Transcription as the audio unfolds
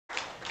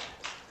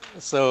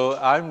So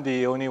I'm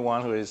the only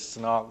one who is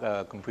not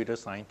a computer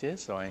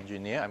scientist or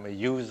engineer. I'm a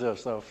user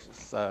of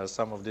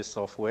some of these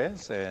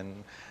softwares,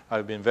 and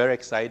I've been very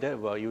excited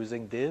about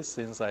using this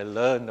since I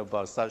learned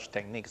about such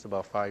techniques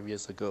about 5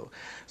 years ago.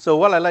 So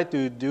what I like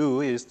to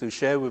do is to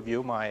share with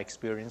you my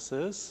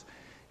experiences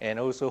and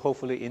also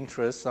hopefully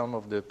interest some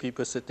of the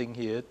people sitting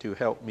here to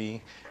help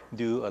me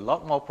do a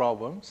lot more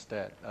problems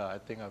that I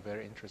think are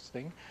very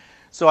interesting.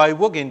 So I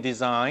work in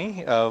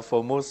design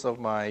for most of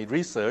my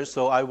research,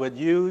 so I would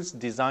use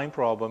design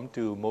problem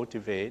to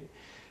motivate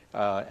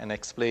and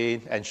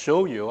explain and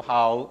show you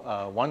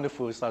how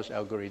wonderful such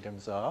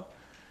algorithms are.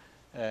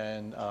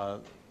 And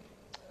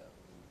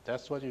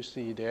that's what you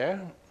see there.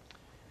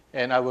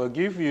 And I will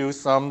give you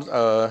some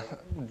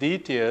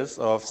details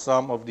of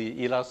some of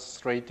the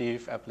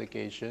illustrative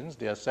applications.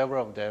 There are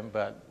several of them,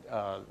 but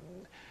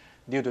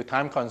due to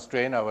time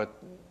constraint,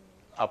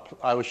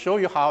 I will show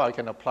you how I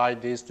can apply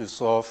this to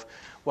solve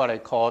what I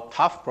call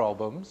tough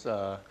problems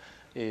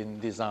in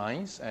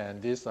designs.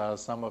 And these are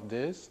some of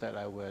this that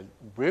I will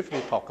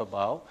briefly talk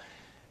about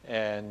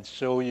and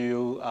show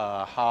you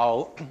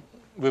how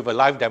with a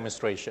live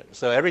demonstration.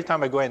 So every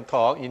time I go and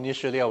talk,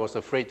 initially I was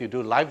afraid to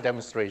do live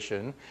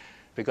demonstration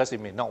because it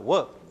may not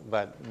work.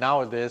 But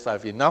nowadays I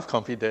have enough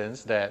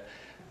confidence that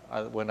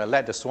when I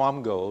let the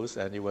swarm goes,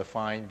 and you will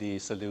find the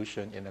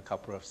solution in a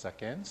couple of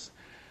seconds.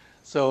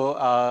 So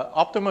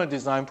optimal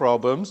design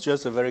problems,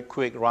 just a very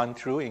quick run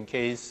through in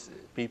case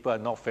people are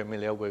not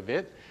familiar with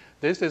it.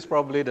 This is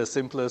probably the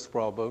simplest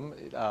problem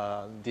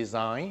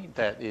design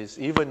that is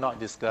even not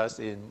discussed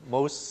in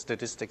most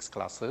statistics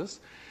classes.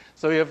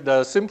 So you have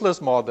the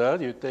simplest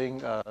model, you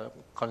think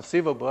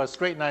conceivable, a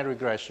straight line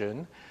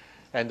regression,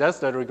 and that's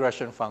the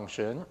regression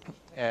function,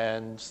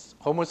 and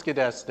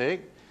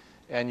homoscedastic,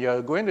 and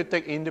you're going to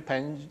take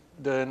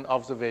independent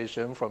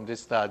observation from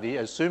this study,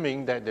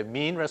 assuming that the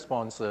mean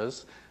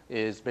responses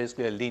is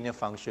basically a linear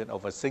function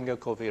of a single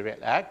covariate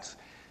x,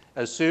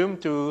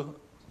 assumed to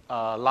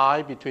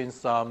lie between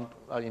some,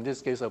 in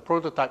this case, a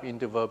prototype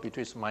interval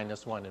between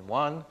 -1 and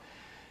 1.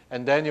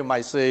 And then you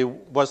might say,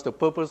 what's the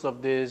purpose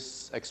of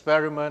this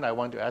experiment? I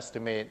want to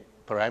estimate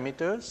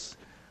parameters,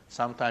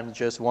 sometimes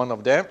just one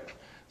of them.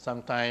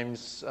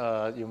 Sometimes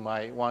you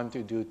might want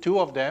to do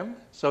two of them.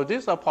 So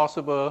these are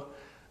possible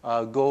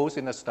goals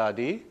in a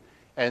study.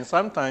 And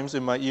sometimes you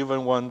might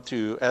even want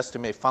to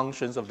estimate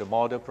functions of the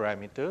model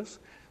parameters.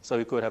 So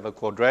you could have a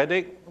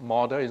quadratic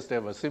model instead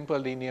of a simple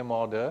linear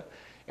model.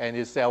 And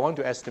you say, I want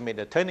to estimate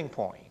the turning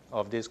point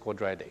of this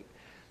quadratic.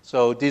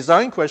 So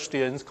design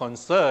questions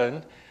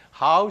concern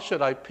how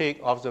should I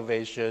pick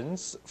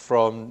observations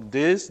from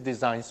this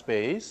design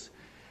space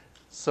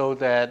so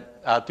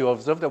that to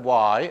observe the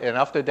y, and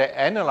after that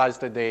analyze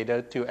the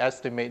data to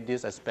estimate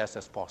this as best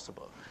as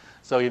possible.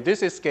 So if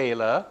this is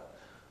scalar,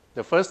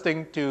 the first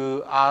thing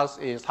to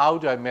ask is how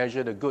do I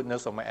measure the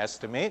goodness of my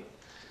estimate?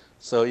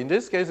 So in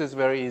this case, it's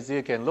very easy.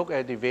 You can look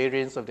at the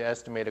variance of the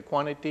estimated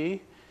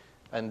quantity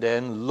and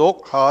then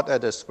look hard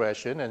at the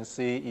expression and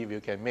see if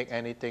you can make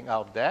anything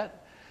out of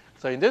that.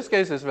 So in this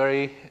case, it's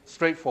very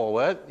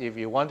straightforward. If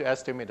you want to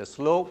estimate the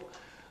slope,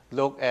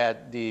 look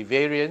at the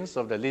variance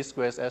of the least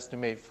squares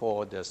estimate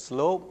for the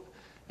slope,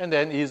 and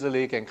then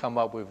easily can come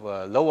up with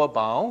a lower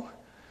bound.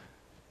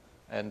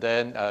 And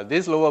then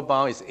this lower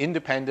bound is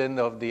independent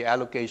of the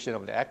allocation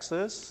of the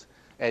x's.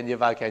 And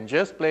if I can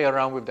just play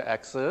around with the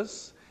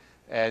x's,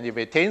 and if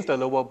it attains the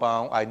lower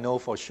bound, I know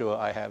for sure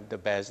I have the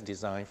best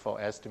design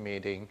for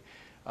estimating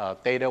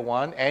theta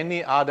 1.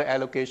 Any other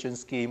allocation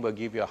scheme will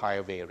give you a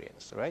higher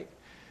variance, right?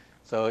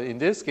 So in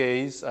this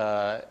case,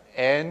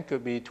 n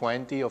could be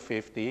 20 or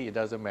 50, it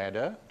doesn't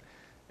matter.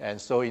 And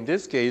so in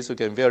this case, you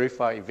can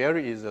verify it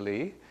very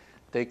easily.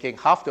 Taking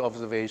half the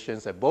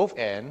observations at both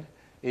ends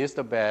is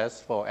the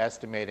best for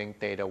estimating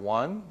theta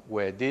 1,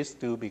 where these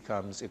two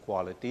becomes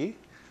equality.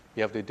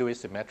 You have to do it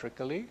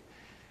symmetrically.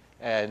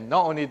 And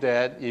not only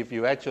that, if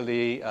you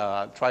actually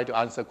try to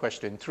answer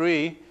question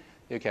 3,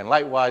 you can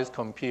likewise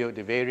compute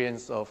the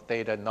variance of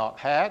theta naught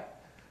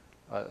hat.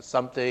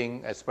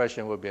 Something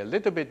expression will be a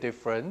little bit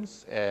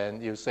different,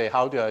 and you say,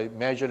 how do I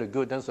measure the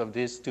goodness of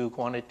these two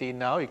quantities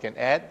now? You can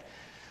add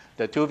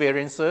the two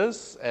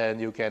variances, and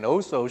you can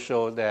also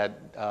show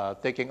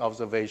that taking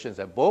observations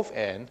at both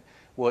ends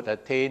would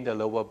attain the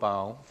lower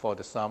bound for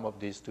the sum of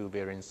these two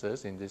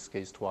variances, in this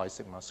case twice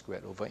sigma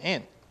squared over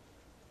n.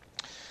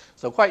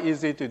 So quite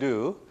easy to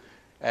do.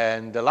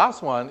 And the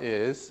last one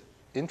is,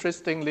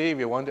 interestingly, if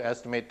you want to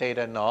estimate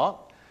theta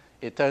naught,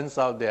 it turns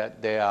out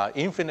that there are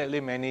infinitely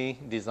many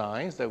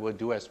designs that will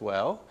do as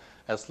well.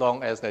 As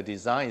long as the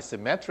design is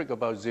symmetric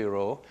about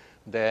 0,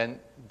 then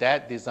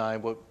that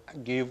design will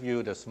give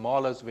you the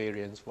smallest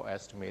variance for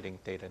estimating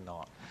theta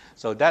naught.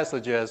 So that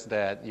suggests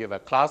that you have a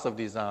class of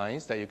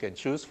designs that you can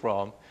choose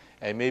from,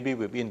 and maybe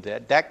within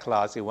that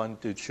class you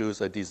want to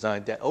choose a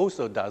design that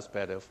also does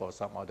better for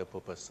some other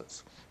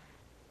purposes.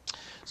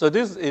 So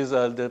this is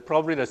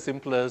probably the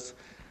simplest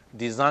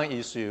design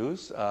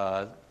issues,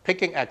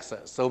 picking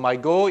axes. So my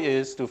goal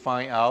is to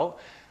find out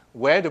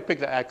where to pick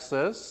the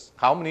axes,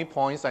 how many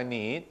points I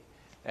need,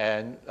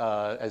 and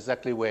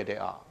exactly where they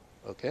are,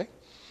 okay?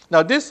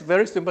 Now, this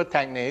very simple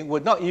technique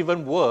would not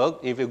even work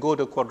if you go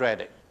to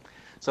quadratic.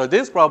 So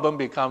this problem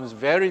becomes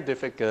very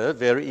difficult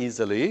very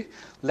easily,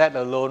 let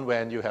alone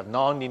when you have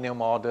nonlinear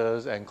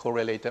models and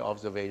correlated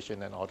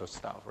observation and all the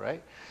stuff,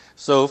 right?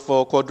 So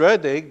for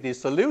quadratic, the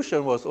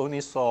solution was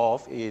only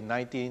solved in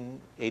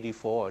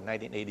 1984 or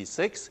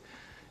 1986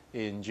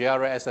 in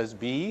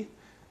GRSSB,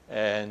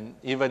 and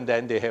even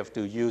then they have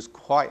to use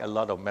quite a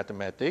lot of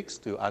mathematics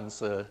to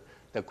answer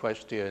the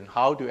question,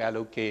 how to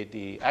allocate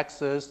the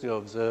x's to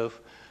observe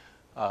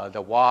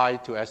the y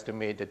to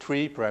estimate the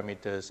 3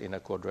 parameters in a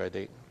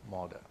quadratic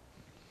model.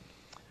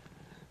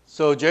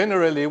 So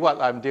generally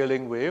what I'm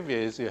dealing with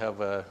is you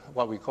have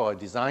what we call a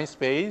design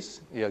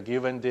space. You're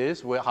given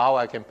this, how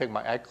I can pick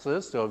my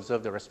x's to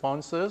observe the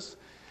responses,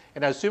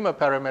 and I assume a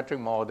parametric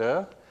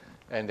model,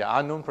 and there are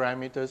unknown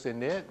parameters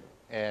in it.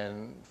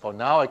 And for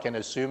now, I can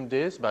assume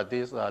this, but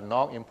these are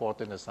not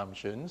important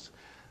assumptions.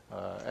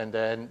 And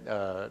then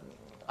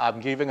I'm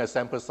giving a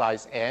sample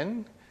size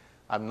n.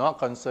 I'm not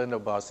concerned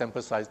about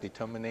sample size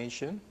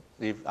determination.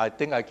 If I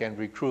think I can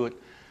recruit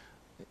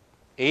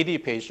 80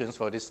 patients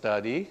for this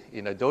study,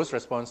 in a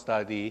dose-response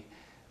study,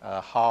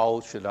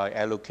 how should I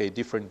allocate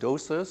different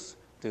doses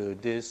to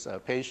these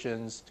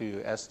patients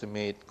to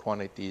estimate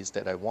quantities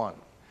that I want?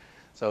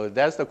 So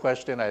that's the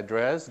question I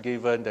addressed,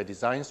 given the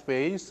design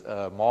space,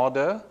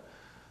 model,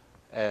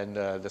 and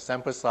the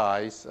sample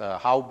size,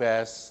 how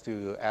best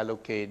to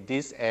allocate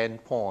these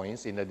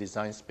endpoints in the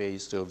design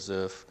space to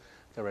observe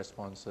the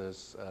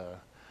responses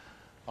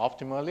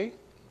optimally.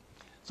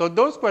 So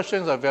those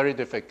questions are very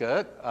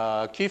difficult.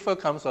 Kiefer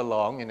comes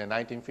along in the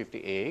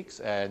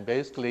 1958, and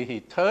basically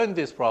he turned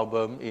this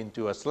problem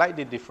into a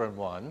slightly different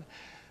one,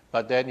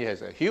 but then it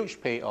has a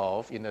huge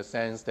payoff in the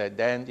sense that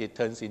then it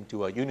turns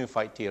into a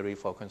unified theory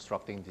for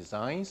constructing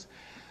designs.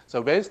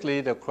 So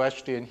basically the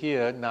question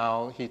here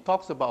now, he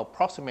talks about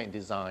approximate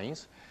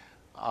designs.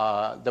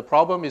 The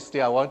problem is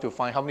still I want to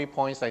find how many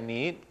points I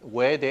need,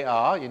 where they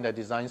are in the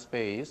design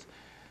space.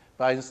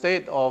 But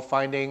instead of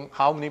finding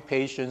how many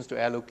patients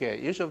to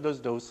allocate each of those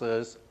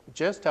doses,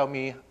 just tell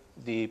me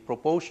the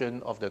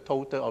proportion of the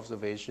total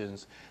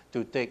observations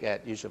to take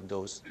at each of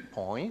those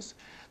points.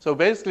 So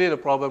basically the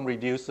problem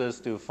reduces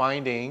to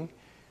finding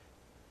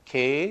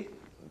k,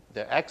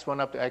 the x1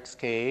 up to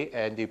xk,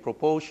 and the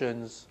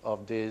proportions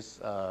of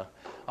this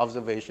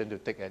observation to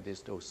take at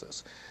these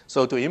doses.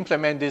 So to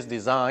implement this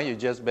design, you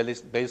just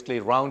basically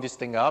round this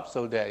thing up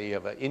so that you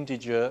have an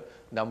integer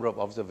number of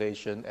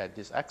observations at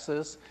this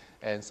axis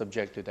and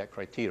subject to that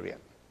criterion.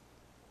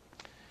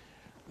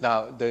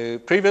 Now, the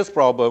previous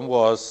problem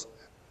was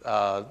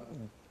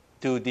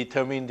to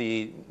determine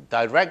the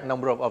direct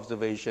number of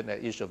observations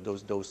at each of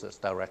those doses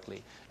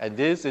directly. And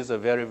this is a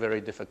very, very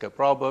difficult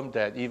problem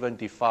that even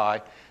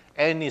defies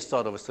any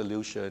sort of a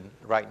solution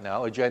right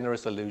now, a general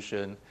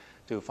solution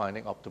to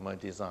finding optimal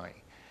design.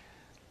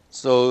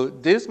 So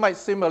this might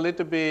seem a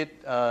little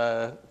bit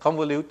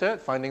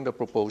convoluted, finding the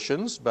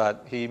proportions,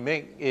 but he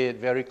made it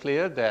very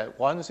clear that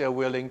once you're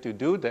willing to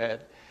do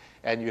that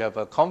and you have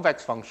a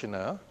convex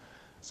functional,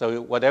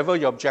 so whatever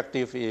your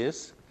objective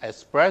is,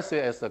 express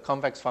it as a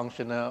convex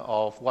functional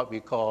of what we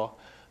call,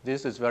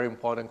 this is very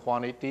important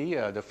quantity,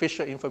 the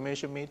Fisher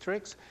information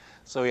matrix.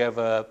 So you have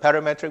a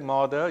parametric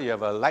model, you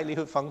have a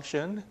likelihood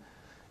function,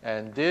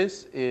 and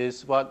this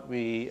is what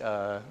we,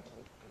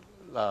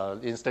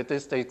 in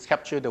statistics,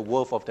 capture the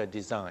worth of the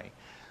design.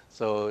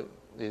 So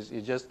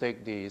you just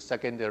take the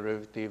second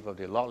derivative of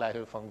the log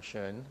likelihood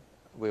function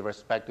with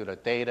respect to the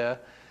data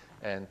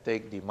and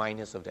take the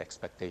minus of the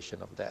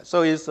expectation of that.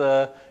 So it's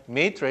a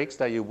matrix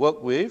that you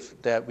work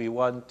with that we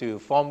want to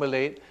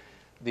formulate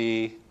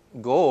the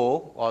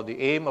goal or the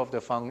aim of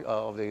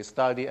the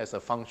study as a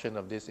function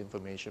of this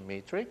information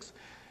matrix.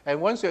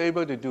 And once you're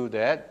able to do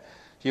that,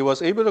 he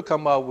was able to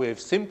come up with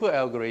simple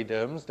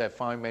algorithms that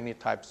find many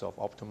types of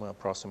optimal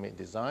approximate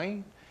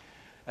design.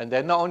 And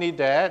then not only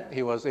that,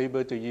 he was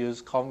able to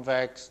use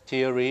convex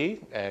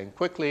theory and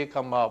quickly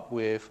come up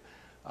with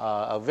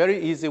a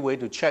very easy way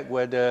to check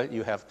whether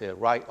you have the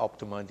right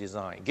optimal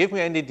design. Give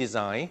me any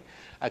design,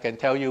 I can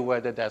tell you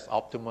whether that's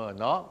optimal or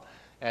not.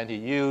 And he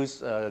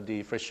used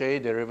the Fisher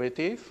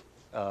derivative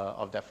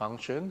of that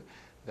function.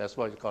 That's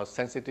what we call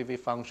sensitivity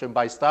function.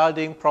 By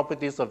studying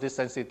properties of this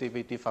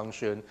sensitivity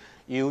function,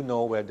 you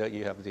know whether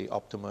you have the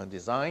optimal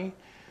design.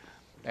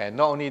 And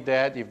not only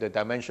that, if the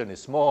dimension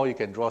is small, you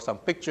can draw some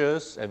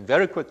pictures and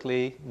very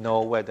quickly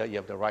know whether you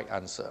have the right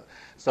answer.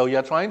 So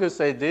you're trying to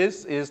say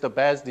this is the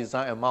best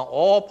design among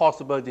all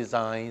possible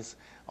designs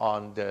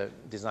on the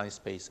design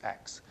space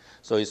X.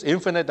 So it's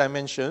infinite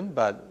dimension,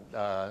 but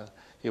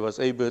he was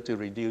able to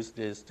reduce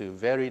this to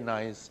very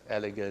nice,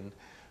 elegant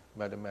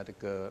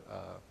mathematical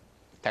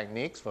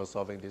techniques for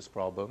solving this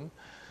problem.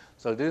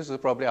 So this is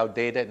probably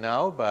outdated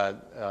now,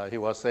 but he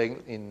was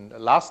saying in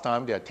last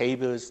time there are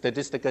tables,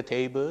 statistical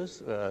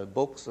tables,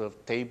 books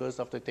of tables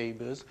after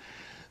tables.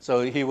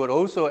 So he would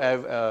also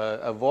have,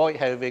 avoid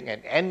having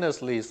an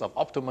endless list of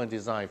optimal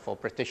design for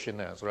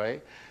practitioners,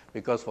 right?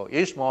 Because for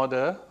each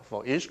model,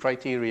 for each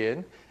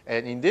criterion,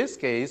 and in this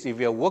case, if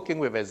you're working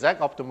with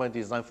exact optimal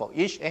design for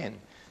each n,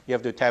 you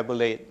have to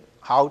tabulate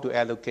how to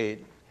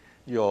allocate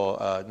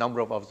your number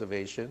of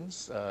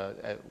observations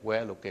at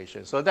where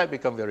location. So that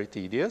becomes very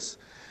tedious.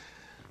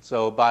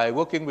 So by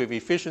working with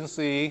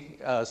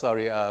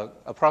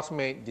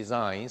approximate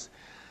designs,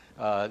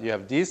 you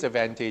have these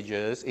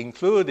advantages,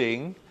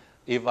 including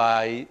if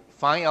I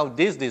find out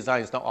this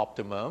design is not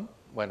optimum,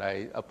 when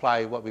I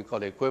apply what we call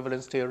the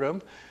equivalence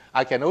theorem,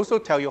 I can also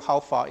tell you how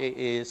far it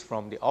is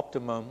from the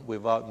optimum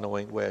without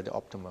knowing where the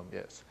optimum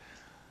is.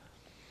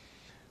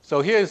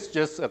 So here's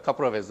just a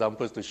couple of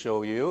examples to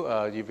show you.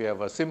 If you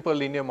have a simple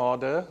linear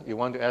model, you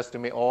want to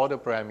estimate all the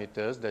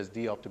parameters, that's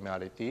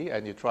d-optimality,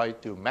 and you try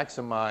to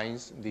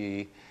maximize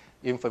the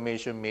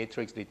information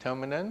matrix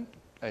determinant,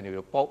 and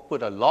you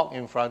put a log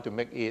in front to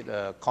make it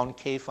a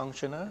concave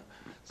functional.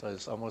 So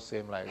it's almost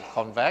same like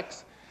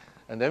convex.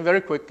 And then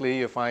very quickly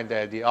you find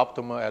that the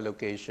optimal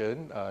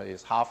allocation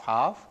is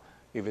half-half.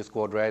 If it's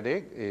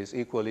quadratic, it's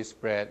equally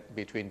spread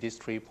between these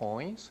 3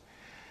 points.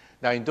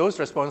 Now, in those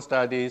response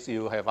studies,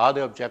 you have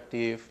other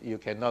objectives. You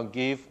cannot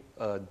give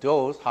a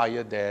dose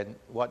higher than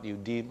what you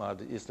deem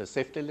is the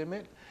safety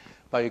limit.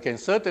 But you can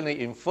certainly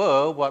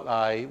infer what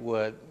I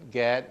would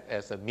get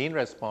as a mean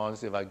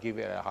response if I give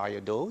it a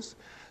higher dose.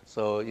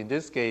 So in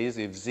this case,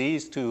 if Z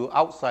is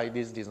outside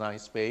this design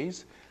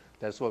space,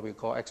 that's what we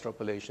call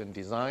extrapolation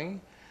design.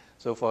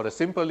 So for the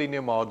simple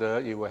linear model,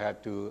 you will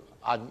have to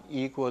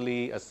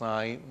unequally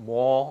assign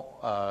more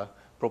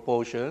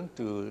proportion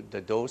to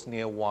the dose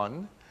near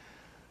 1.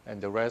 And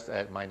the rest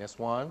at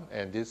 -1,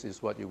 and this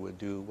is what you would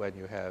do when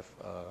you have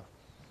a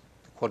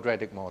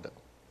quadratic model.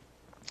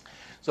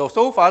 So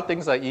far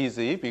things are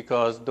easy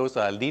because those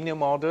are linear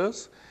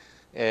models,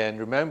 and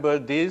remember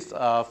these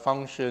are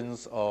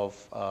functions of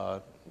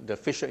the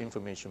Fisher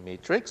information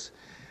matrix,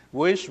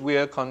 which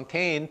will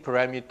contain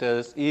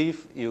parameters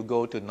if you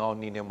go to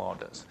nonlinear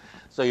models.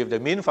 So if the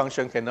mean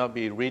function cannot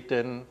be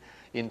written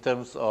in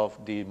terms of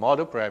the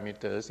model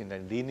parameters in a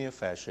linear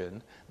fashion,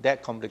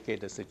 that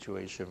complicates the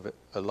situation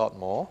a lot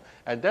more.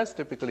 And that's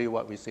typically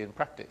what we see in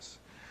practice.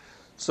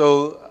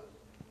 So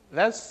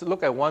let's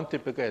look at one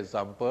typical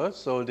example.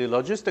 So the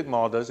logistic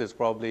models is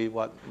probably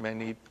what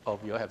many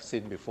of you have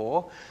seen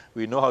before.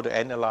 We know how to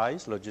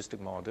analyze logistic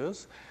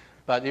models.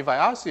 But if I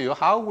ask you,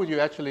 how would you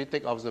actually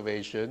take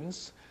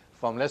observations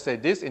from, let's say,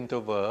 this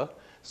interval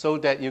so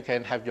that you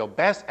can have your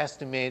best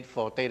estimate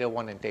for theta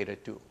 1 and theta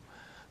 2?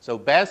 So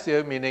best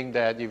here meaning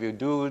that if you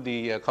do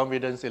the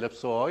confidence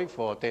ellipsoid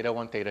for theta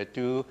 1, theta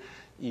 2,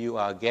 you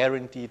are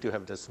guaranteed to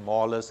have the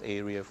smallest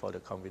area for the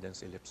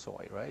confidence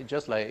ellipsoid, right?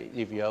 Just like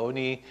if you're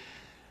only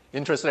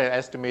interested in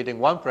estimating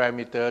one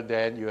parameter,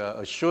 then you are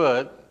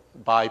assured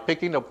by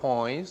picking the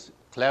points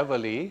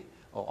cleverly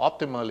or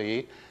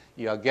optimally,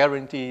 you are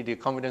guaranteed the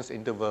confidence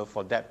interval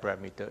for that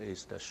parameter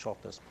is the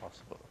shortest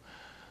possible.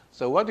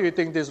 So what do you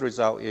think this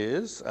result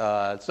is?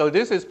 So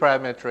this is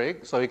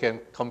parametric, so you can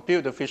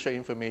compute the Fisher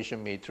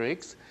information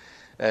matrix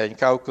and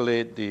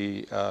calculate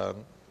the,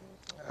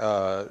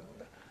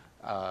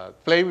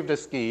 play with the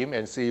scheme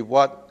and see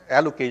what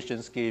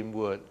allocation scheme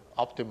would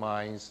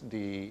optimize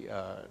the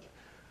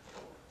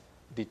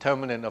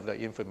determinant of the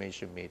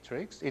information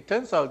matrix. It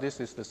turns out this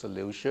is the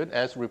solution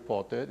as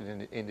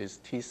reported in this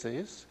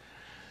thesis.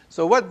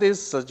 So what this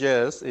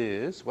suggests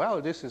is, well,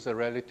 this is a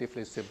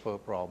relatively simple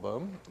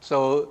problem.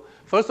 So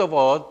first of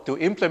all, to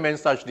implement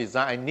such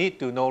design, I need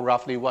to know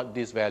roughly what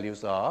these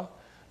values are,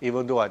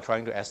 even though I'm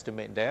trying to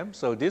estimate them.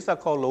 So these are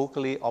called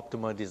locally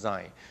optimal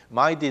design.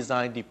 My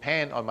design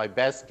depends on my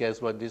best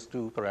guess what these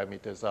two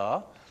parameters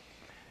are.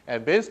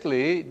 And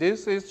basically,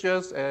 this is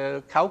just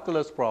a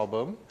calculus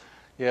problem.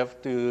 You have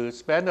to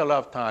spend a lot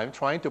of time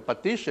trying to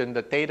partition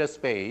the theta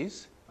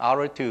space,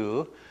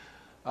 R2,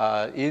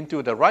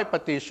 into the right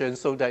partition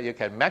so that you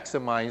can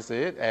maximize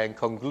it and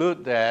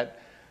conclude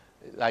that,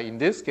 like in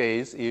this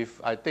case,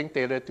 if I think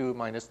theta 2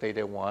 minus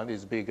theta 1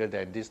 is bigger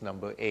than this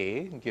number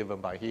A,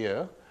 given by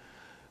here,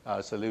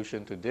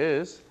 solution to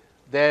this,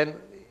 then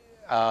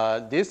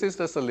this is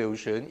the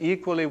solution,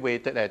 equally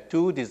weighted at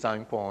 2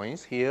 design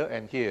points, here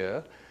and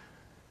here.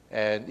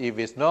 And if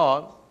it's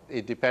not,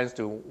 it depends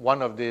to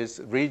one of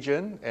these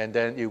region, and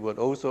then it would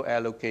also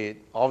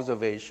allocate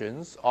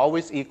observations,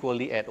 always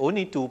equally at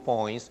only 2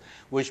 points,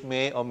 which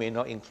may or may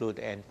not include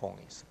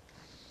endpoints.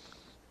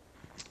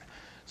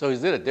 So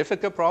is it a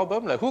difficult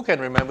problem? Like, who can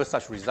remember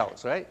such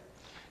results, right?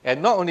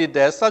 And not only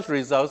that, such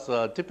results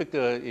are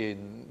typical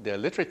in the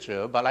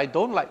literature, but I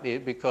don't like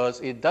it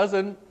because it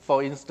doesn't,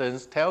 for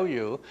instance, tell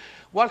you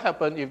what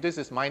happened if this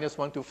is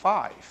 -1 to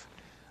 5.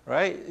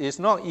 Right? It's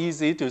not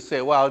easy to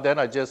say, well, then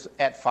I just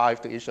add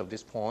 5 to each of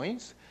these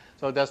points.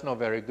 So that's not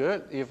very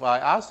good. If I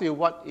ask you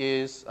what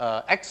is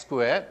x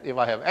squared, if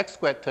I have x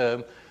squared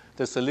term,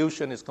 the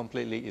solution is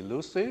completely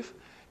elusive.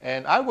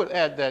 And I would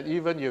add that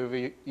even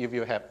if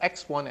you have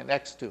x1 and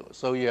x2,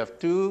 so you have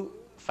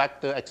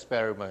 2-factor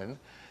experiment,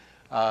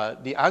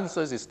 the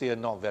answers is still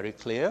not very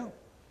clear.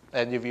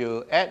 And if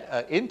you add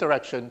an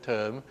interaction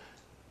term,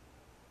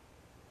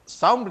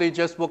 somebody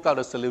just worked out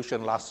a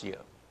solution last year.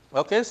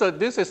 Okay, so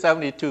this is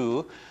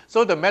 72.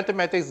 So the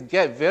mathematics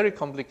get very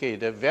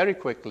complicated very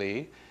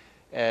quickly.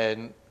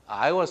 And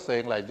I was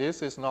saying like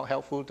this is not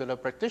helpful to the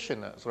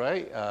practitioners,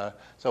 right?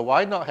 So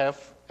why not have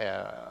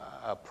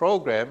a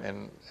program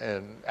and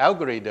an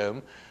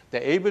algorithm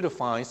that able to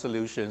find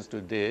solutions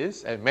to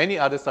this and many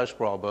other such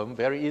problems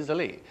very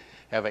easily?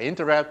 Have an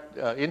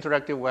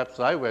interactive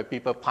website where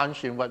people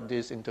punch in what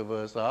these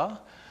intervals are,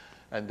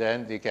 and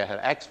then they can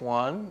have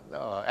x1,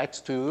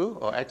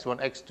 x2, or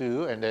x1,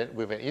 x2, and then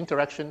with an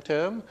interaction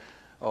term,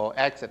 or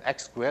x and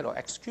x squared, or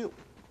x cubed,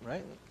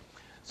 right?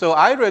 So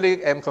I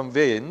really am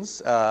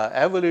convinced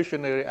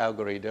evolutionary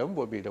algorithm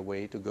would be the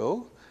way to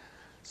go.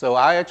 So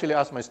I actually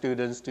ask my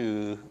students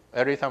to,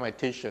 every time I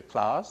teach a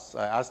class,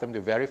 I ask them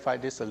to verify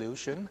this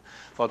solution.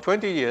 For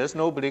 20 years,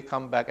 nobody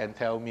come back and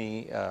tell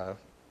me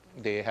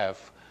they have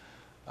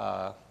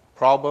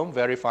problem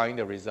verifying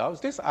the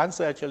results. This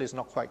answer actually is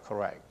not quite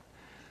correct.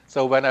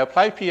 So when I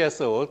applied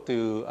PSO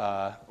to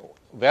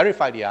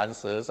verify the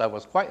answers, I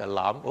was quite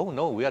alarmed. Oh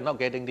no, we are not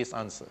getting these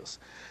answers.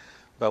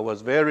 But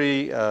was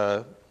very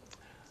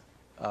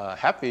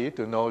happy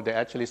to know that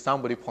actually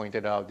somebody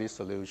pointed out this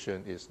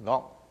solution is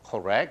not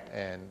correct.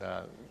 And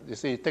you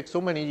see, it takes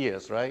so many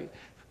years, right?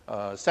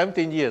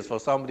 17 years for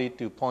somebody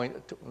to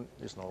point to,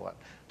 it's not what,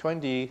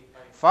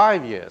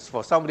 25 years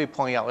for somebody to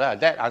point out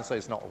that answer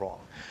is not wrong,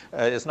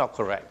 it's not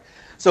correct.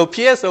 So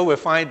PSO will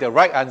find the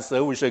right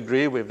answer, which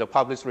agree with the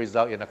published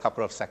result in a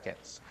couple of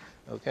seconds,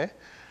 okay?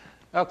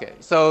 Okay,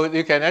 so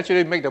you can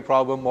actually make the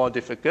problem more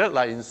difficult,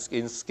 like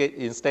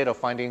instead of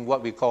finding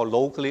what we call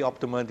locally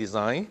optimal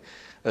design,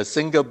 a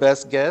single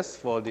best guess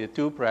for the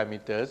two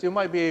parameters, you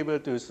might be able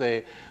to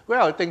say,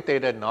 well, I think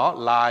theta naught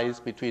lies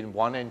between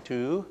 1 and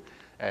 2,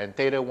 and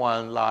theta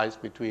 1 lies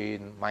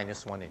between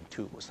 -1 and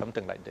 2, or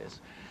something like this.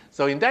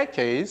 So in that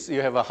case,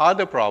 you have a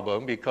harder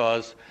problem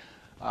because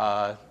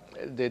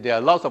there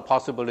are lots of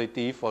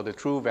possibility for the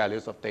true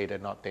values of theta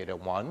naught, theta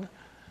 1.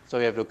 So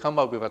you have to come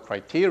up with a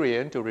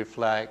criterion to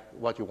reflect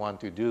what you want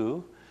to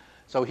do.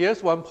 So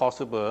here's one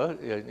possible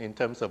in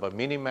terms of a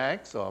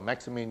minimax or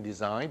maximum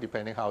design,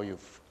 depending how you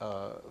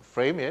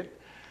frame it.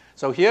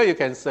 So here you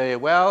can say,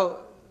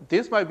 well,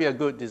 this might be a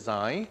good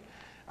design.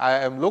 I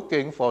am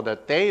looking for the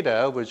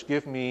theta which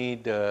give me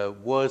the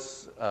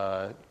worst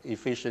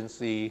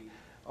efficiency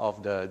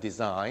of the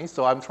design.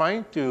 So I'm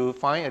trying to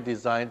find a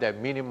design that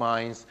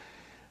minimizes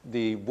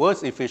the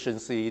worst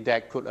efficiency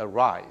that could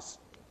arise,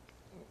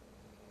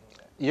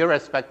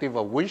 irrespective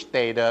of which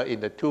theta in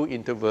the two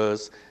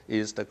intervals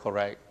is the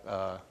correct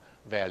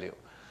value.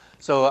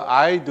 So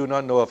I do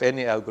not know of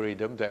any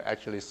algorithm that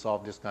actually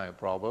solve this kind of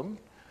problem.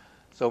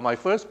 So my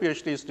first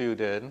PhD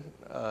student,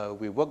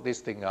 we worked this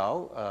thing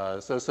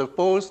out. So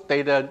suppose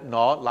theta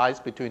naught lies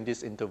between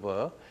this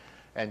interval,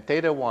 and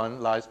theta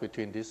 1 lies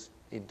between this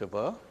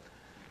interval.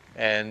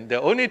 And the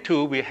only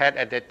tool we had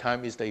at that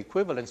time is the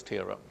equivalence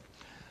theorem.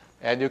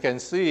 And you can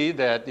see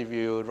that if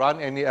you run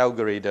any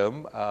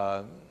algorithm,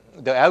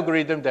 the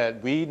algorithm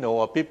that we know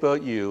or people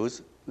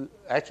use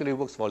actually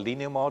works for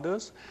linear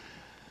models.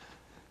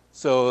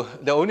 So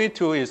the only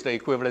tool is the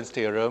equivalence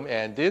theorem,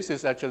 and this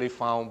is actually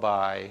found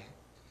by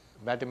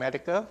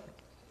Mathematica.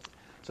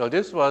 So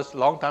this was a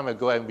long time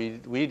ago, and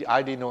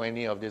I didn't know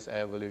any of this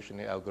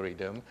evolutionary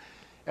algorithm.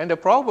 And the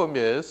problem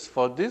is,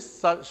 for this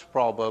such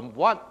problem,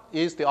 what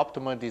is the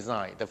optimal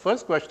design? The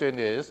first question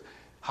is,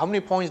 how many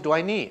points do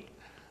I need?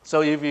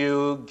 So if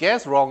you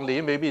guess wrongly,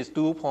 maybe it's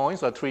 2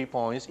 points or 3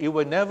 points, you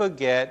will never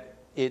get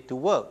it to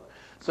work.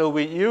 So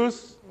we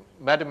use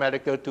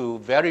Mathematica to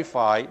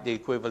verify the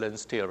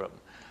equivalence theorem.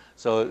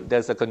 So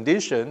there's a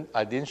condition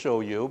I didn't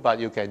show you, but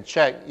you can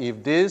check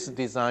if this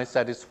design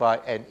satisfies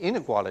an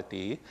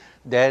inequality,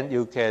 then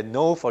you can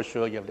know for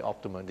sure you have the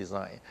optimal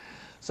design.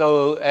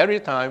 So every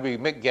time we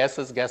make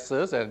guesses,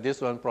 and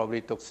this one probably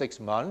took 6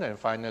 months, and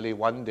finally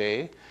one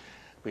day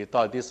we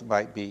thought this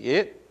might be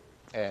it.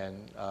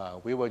 And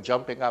we were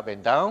jumping up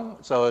and down.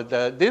 So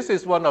this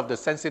is one of the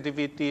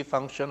sensitivity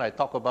function I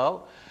talk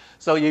about.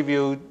 So if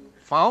you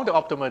found the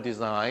optimal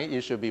design,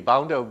 it should be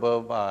bounded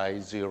above by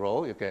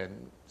 0. You can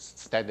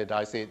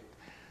standardize it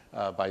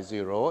by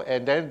 0.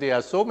 And then there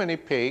are so many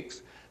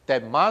peaks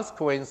that must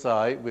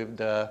coincide with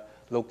the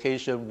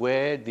location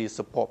where the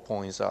support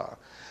points are.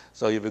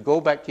 So if you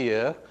go back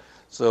here,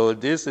 so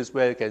this is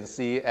where you can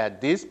see at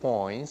these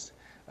points,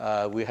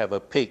 we have a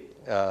peak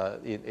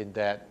in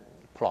that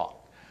plot.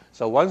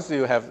 So once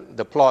you have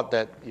the plot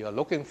that you're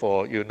looking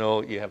for, you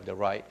know you have the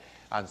right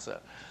answer.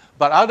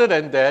 But other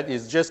than that,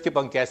 it's just keep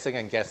on guessing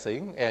and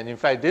guessing. And in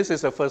fact, this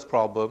is the first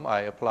problem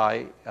I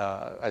apply.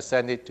 I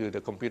send it to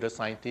the computer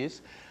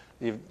scientists.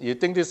 If you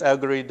think this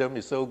algorithm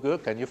is so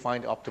good, can you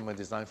find the optimal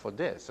design for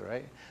this,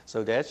 right?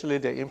 So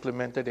they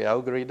implemented the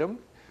algorithm.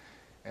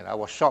 And I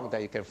was shocked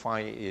that you can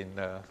find it in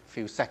a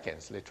few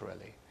seconds,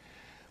 literally.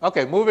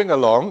 Okay, moving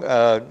along,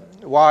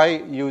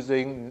 why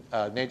using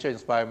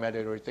nature-inspired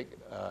metaheuristic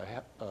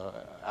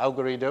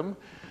algorithm?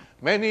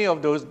 Many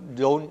of those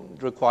don't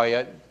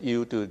require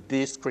you to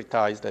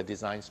discretize the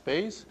design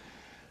space.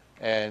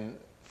 And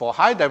for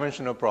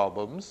high-dimensional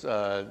problems,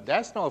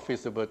 that's not a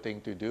feasible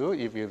thing to do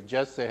if you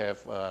just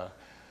have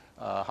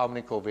how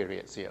many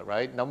covariates here,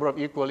 right? Number of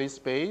equally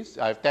spaced,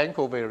 I have 10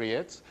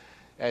 covariates.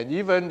 And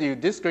even you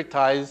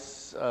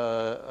discretize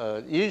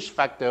each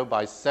factor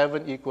by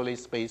 7 equally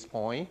spaced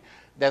points,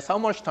 that's how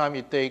much time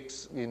it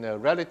takes in a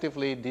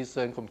relatively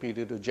decent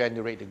computer to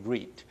generate the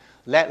grid,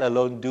 let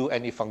alone do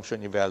any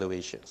function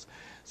evaluations.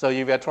 So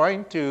if you're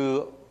trying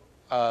to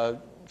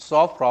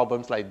solve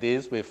problems like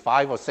this with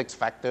 5 or 6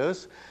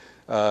 factors,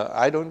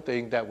 I don't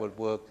think that would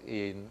work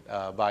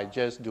by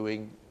just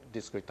doing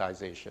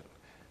discretization.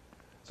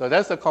 So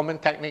that's a common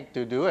technique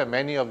to do, and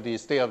many of the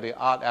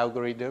state-of-the-art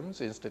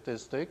algorithms in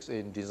statistics,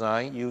 in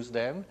design, use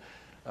them.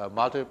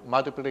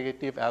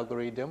 Multiplicative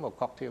algorithm or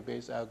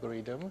cocktail-based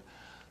algorithm.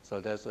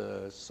 So there's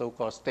a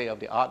so-called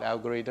state-of-the-art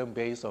algorithm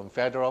based on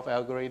Fedorov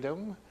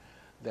algorithm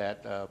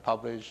that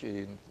published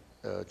in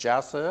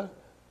JASA.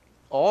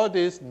 All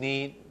these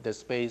need the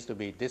space to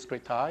be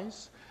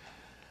discretized.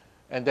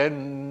 And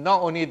then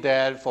not only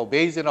that, for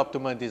Bayesian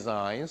optimal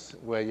designs,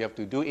 where you have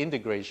to do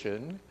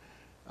integration,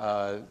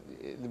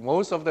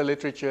 most of the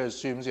literature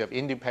assumes you have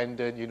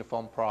independent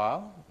uniform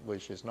prior,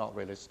 which is not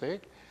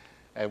realistic.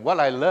 And what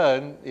I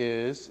learned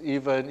is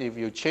even if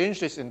you change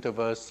this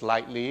interval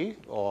slightly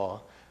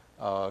or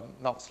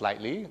not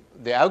slightly,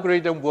 the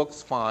algorithm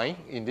works fine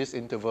in this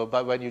interval,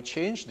 but when you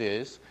change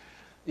this,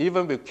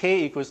 even with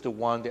k equals to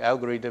 1, the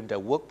algorithm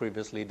that worked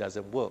previously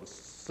doesn't work,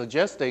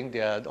 suggesting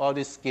there are all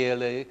these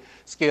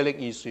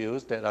scaling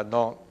issues that are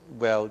not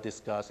well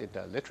discussed in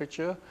the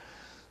literature.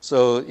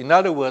 So in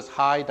other words,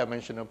 high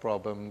dimensional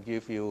problems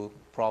give you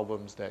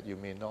problems that you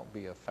may not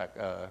be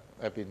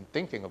have been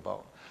thinking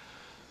about.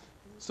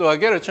 So I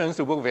get a chance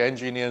to work with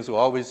engineers who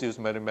always use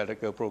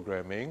mathematical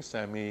programming,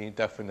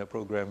 semi-definite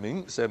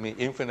programming,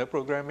 semi-infinite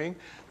programming.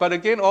 But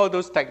again, all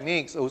those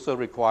techniques also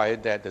require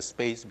that the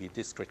space be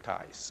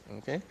discretized.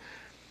 Okay?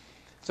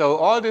 So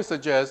all this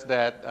suggests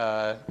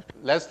that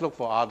let's look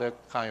for other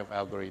kind of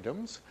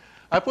algorithms.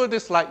 I put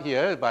this slide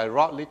here by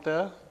Rod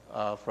Litter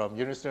from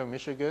University of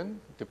Michigan,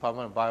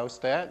 Department of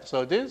Biostat.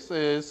 So this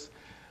is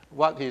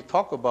what he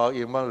talked about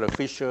in one of the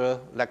Fisher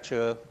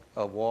Lecture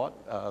Award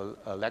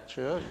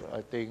lecture, I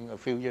think a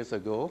few years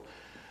ago,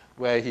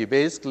 where he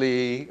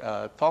basically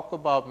talked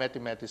about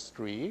mathematics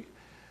 3,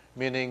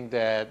 meaning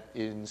that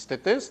in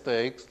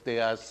statistics,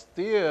 there are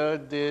still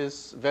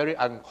this very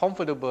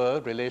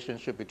uncomfortable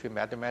relationship between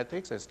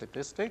mathematics and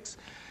statistics.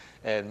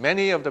 And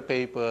many of the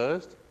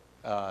papers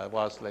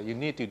was like, you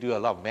need to do a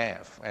lot of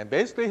math. And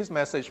basically his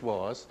message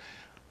was,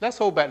 let's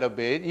hold back a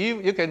bit.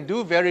 You can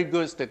do very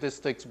good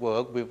statistics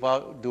work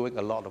without doing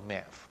a lot of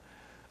math.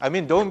 I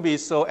mean, don't be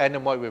so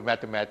enamored with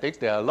mathematics.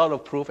 There are a lot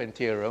of proof and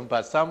theorem,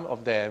 but some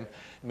of them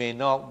may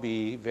not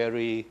be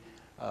very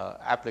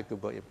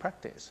applicable in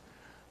practice.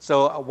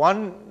 So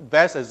one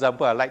best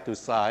example I like to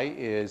cite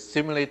is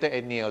simulated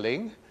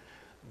annealing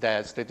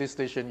that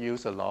statisticians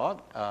use a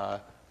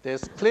lot.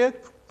 There's clear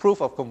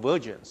proof of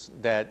convergence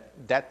that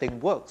that thing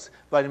works.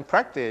 But in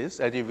practice,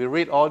 and if you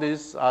read all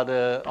these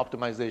other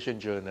optimization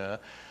journals,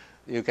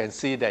 you can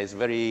see that it's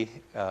very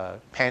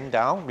panned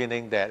down,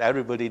 meaning that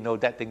everybody knows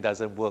that thing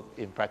doesn't work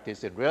in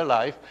practice in real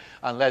life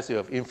unless you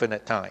have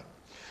infinite time.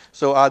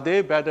 So are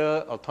they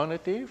better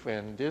alternative?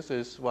 And this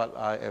is what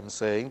I am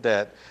saying,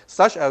 that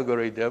such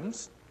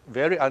algorithms,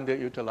 very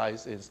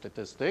underutilized in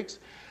statistics,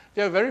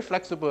 they're very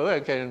flexible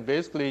and can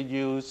basically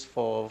use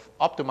for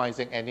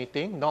optimizing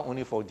anything, not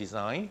only for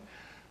design.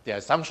 They're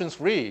assumptions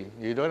free.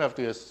 You don't have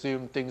to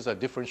assume things are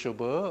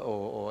differentiable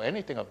or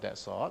anything of that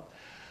sort.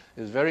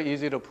 It's very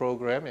easy to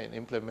program and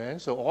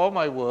implement. So all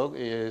my work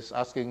is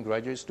asking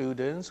graduate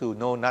students who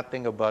know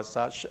nothing about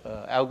such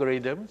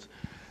algorithms,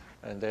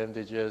 and then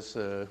they just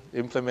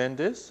implement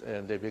this,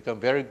 and they become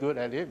very good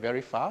at it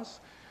very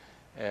fast.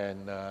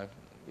 And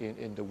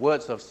in the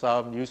words of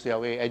some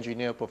UCLA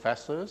engineer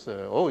professors,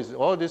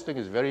 all this thing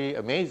is very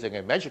amazing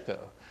and magical.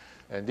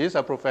 And these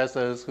are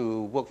professors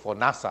who work for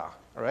NASA,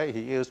 right?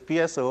 He used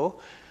PSO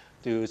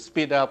to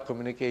speed up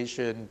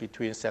communication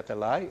between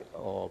satellite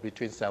or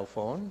between cell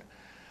phone.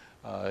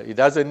 It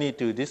doesn't need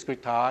to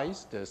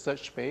discretize the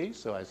search space,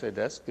 so I said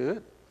that's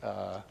good.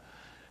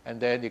 And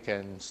then you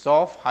can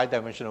solve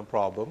high-dimensional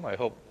problem. I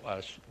hope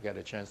I get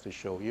a chance to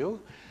show you.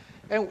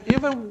 And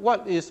even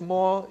what is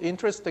more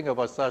interesting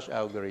about such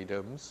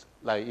algorithms,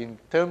 like in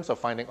terms of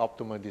finding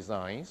optimal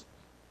designs,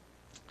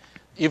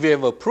 if you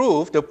have a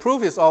proof, the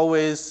proof is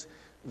always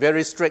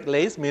very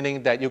straight-laced,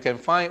 meaning that you can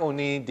find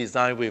only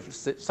design with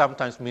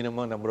sometimes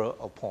minimum number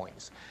of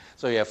points.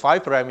 So you have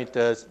 5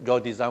 parameters, your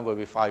design will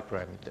be 5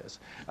 parameters,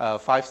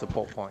 5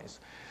 support points.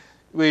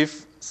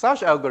 With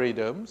such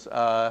algorithms,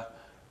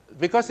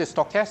 because it's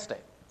stochastic,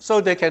 so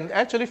they can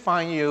actually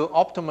find you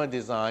optimal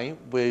design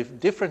with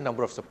different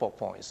number of support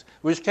points,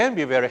 which can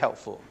be very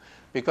helpful,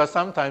 because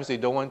sometimes you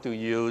don't want to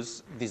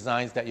use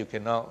designs that you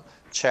cannot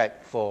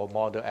check for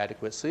model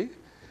adequacy.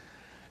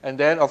 And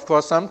then, of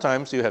course,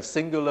 sometimes you have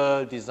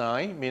singular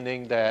design,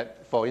 meaning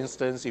that, for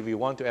instance, if you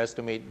want to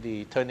estimate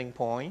the turning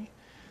point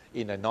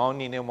in a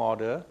nonlinear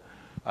model,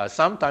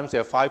 sometimes you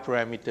have 5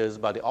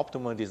 parameters, but the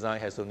optimal design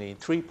has only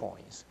 3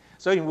 points.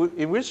 So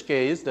in which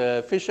case,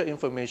 the Fisher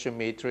information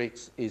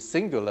matrix is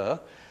singular,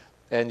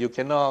 and you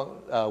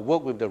cannot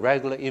work with the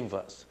regular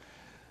inverse.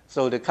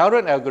 So the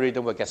current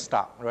algorithm will get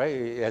stuck, right?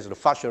 It has to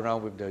fudge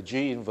around with the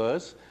G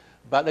inverse.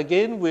 But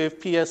again,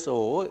 with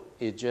PSO,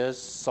 it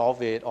just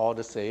solves it all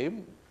the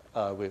same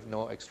with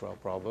no extra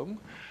problem.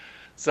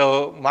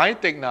 So my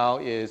take now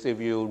is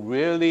if you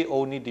really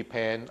only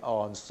depend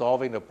on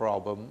solving the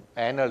problem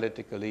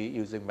analytically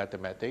using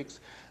mathematics,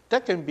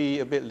 that can be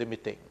a bit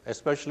limiting,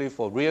 especially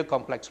for real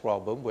complex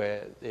problem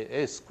where it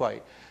is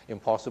quite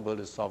impossible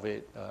to solve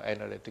it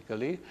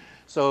analytically.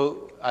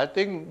 So I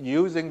think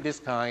using this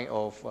kind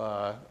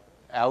of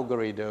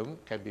algorithm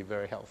can be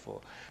very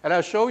helpful. And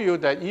I'll show you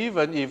that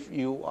even if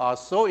you are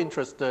so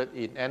interested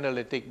in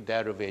analytic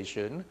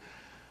derivation,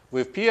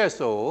 with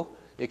PSO,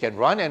 it can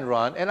run,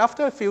 and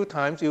after a few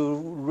times, you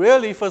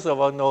really, first of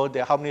all, know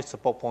that how many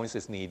support points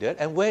is needed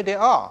and where they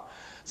are.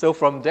 So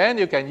from then,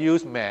 you can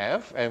use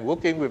math, and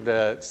working with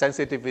the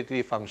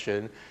sensitivity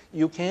function,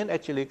 you can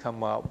actually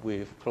come up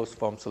with closed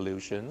form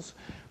solutions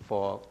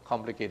for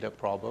complicated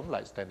problems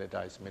like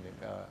standardized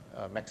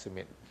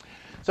maximum.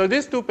 So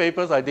these two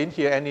papers, I didn't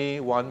hear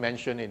anyone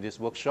mention in this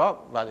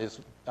workshop, but it's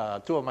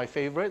two of my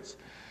favorites,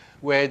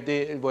 where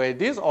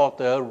this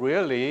author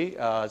really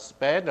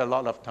spent a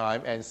lot of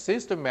time and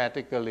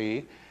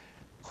systematically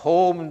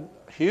combed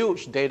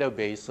huge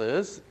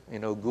databases,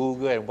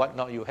 Google and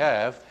whatnot you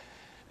have,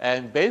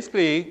 and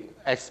basically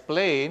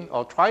explain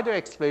or try to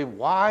explain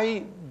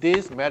why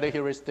this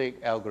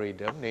metaheuristic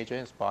algorithm,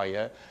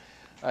 nature-inspired,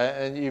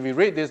 and if you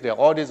read this, there are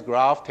all these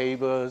graph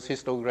tables,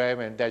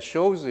 histogram, and that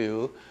shows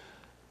you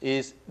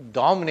is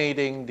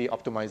dominating the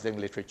optimizing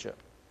literature.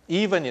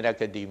 Even in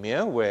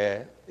academia,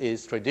 where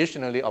it's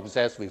traditionally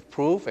obsessed with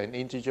proof and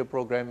integer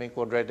programming,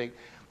 quadratic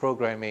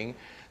programming.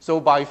 So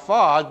by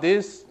far,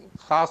 this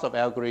class of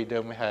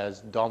algorithm has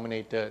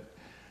dominated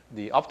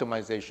the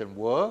optimization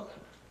world.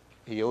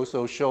 He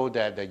also showed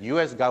that the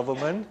US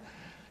government,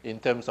 in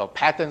terms of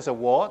patents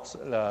awards,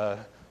 it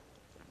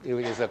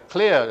is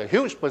a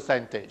huge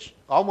percentage,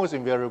 almost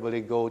invariably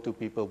go to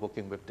people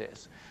working with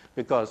this.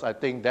 Because I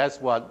think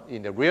that's what,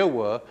 in the real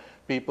world,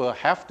 people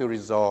have to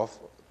resort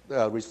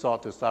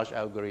to such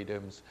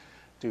algorithms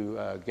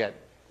to get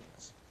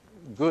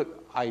good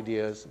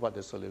ideas what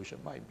the solution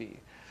might be.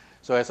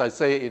 So as I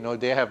say,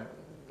 they have,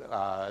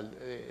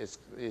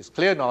 it's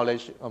clear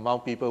knowledge among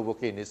people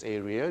working in this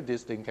area.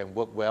 This thing can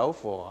work well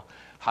for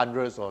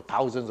hundreds or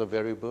thousands of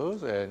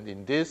variables. And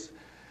in this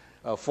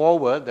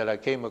forward that I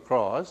came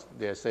across,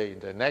 they say in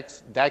the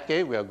next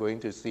decade, we are going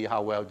to see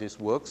how well this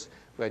works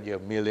when you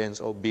have millions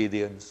or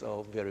billions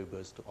of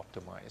variables to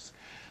optimize.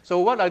 So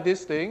what are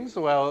these things?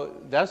 Well,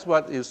 that's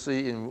what you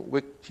see in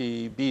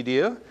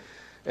Wikipedia.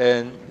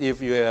 And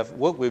if you have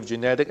worked with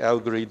genetic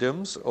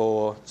algorithms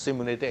or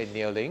simulated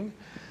annealing,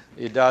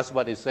 it does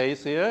what it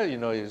says here.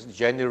 It's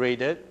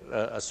generated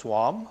a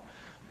swarm,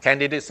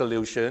 candidate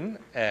solution,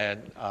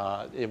 and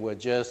it will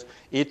just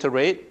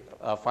iterate,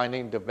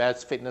 finding the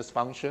best fitness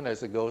function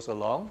as it goes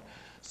along.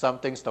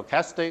 Something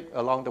stochastic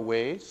along the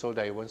way so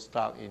that it won't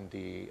stuck in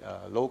the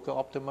local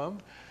optimum.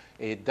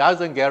 It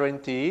doesn't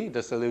guarantee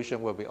the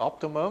solution will be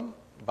optimum,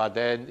 but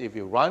then if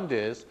you run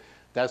this,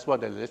 that's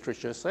what the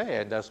literature say,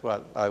 and that's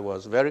what I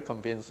was very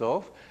convinced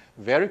of.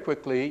 Very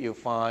quickly, you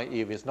find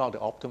if it's not the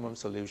optimum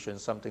solution,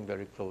 something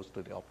very close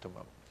to the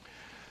optimum.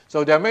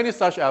 So there are many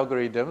such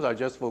algorithms. I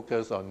just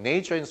focus on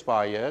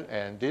nature-inspired,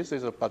 and this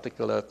is a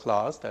particular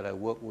class that I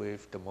work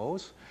with the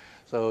most.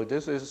 So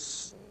this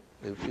is,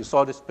 you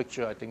saw this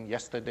picture, I think,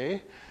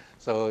 yesterday.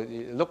 So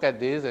you look at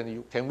this,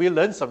 and can we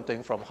learn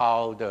something from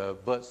how the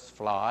birds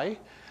fly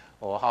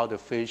or how the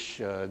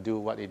fish do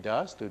what it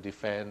does to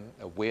defend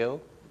a whale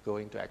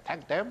going to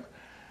attack them?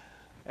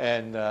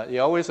 And it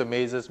always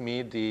amazes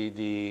me,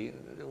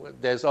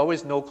 there's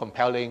always no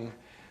compelling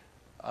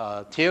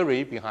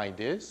theory behind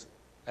this,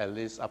 at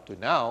least up to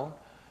now.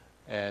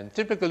 And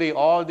typically,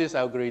 all these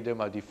algorithms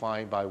are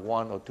defined by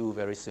one or two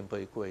very simple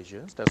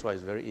equations. That's why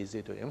it's very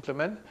easy to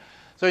implement.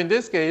 So in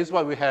this case,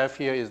 what we have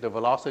here is the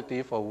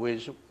velocity for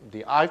which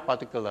the ith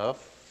particle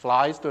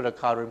flies to the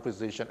current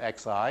position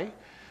xi.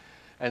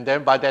 And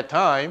then by that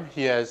time,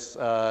 he has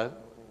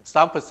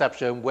some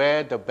perception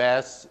where the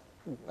best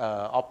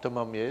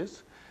optimum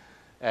is.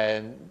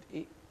 And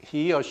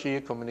he or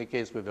she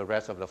communicates with the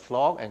rest of the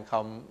flock and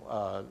come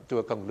to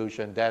a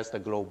conclusion that's the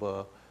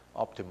global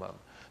optimum.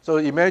 So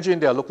imagine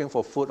they are looking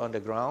for food on the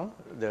ground.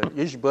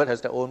 Each bird has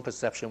their own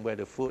perception where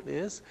the food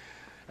is,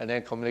 and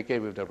then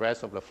communicate with the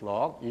rest of the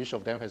flock. Each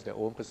of them has their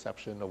own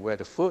perception of where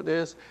the food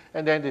is,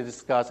 and then they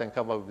discuss and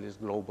come up with this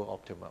global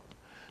optimum.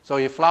 So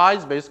it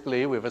flies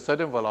basically with a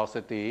certain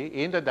velocity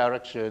in the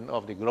direction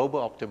of the global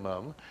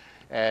optimum,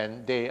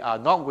 and they are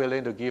not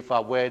willing to give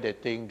up where they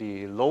think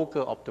the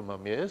local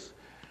optimum is.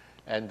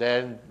 And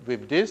then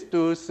with these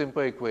two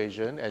simple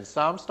equations and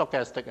some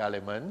stochastic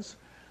elements,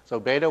 so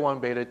beta 1,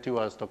 beta 2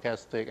 are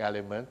stochastic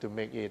elements to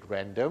make it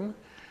random.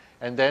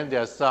 And then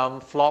there are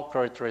some flock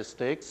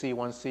characteristics,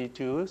 C1,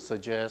 C2,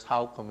 suggest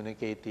how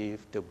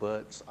communicative the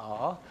birds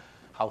are,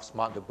 how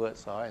smart the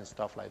birds are, and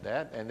stuff like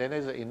that. And then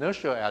there's an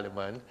inertial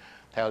element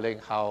telling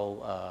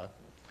how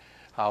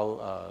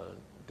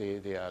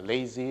they are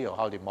lazy or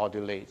how they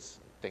modulate,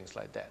 things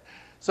like that.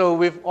 So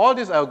with all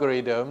these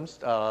algorithms,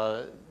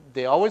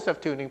 they always have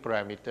tuning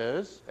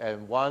parameters,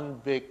 and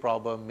one big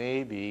problem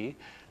may be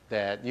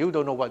that you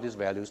don't know what these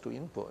values to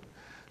input.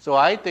 So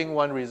I think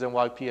one reason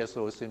why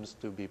PSO seems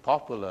to be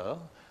popular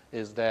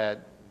is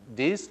that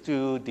these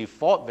two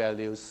default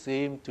values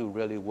seem to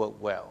really work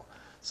well.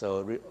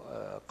 So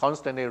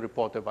constantly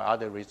reported by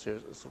other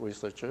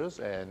researchers,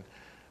 and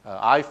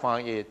I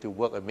find it to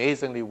work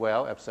amazingly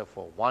well, except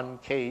for one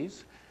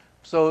case.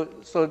 So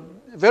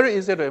very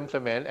easy to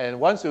implement, and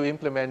once you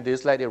implement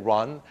this, let it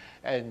run,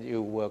 and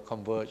you will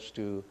converge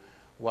to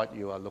what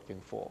you are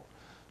looking for.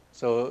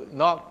 So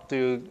not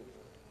to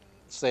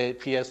say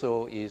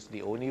PSO is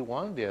the only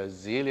one, there are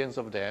zillions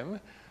of them.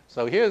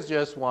 So here's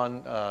just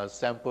one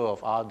sample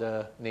of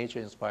other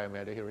nature-inspired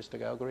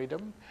metaheuristic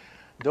algorithm.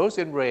 Those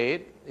in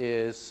red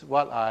is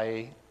what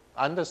I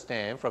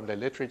understand from the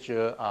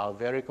literature are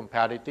very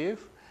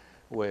competitive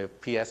with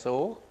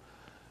PSO.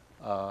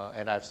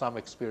 And I have some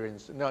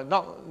experience, no,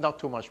 not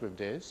too much with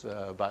this,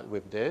 but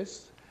with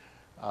this.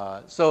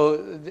 So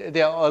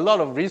there are a lot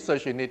of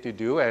research you need to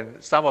do,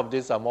 and some of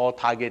these are more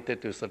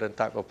targeted to certain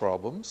type of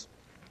problems.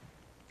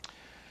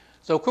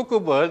 So cuckoo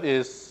bird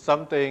is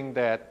something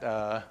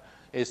that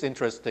is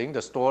interesting.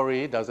 The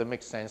story doesn't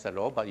make sense at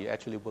all, but it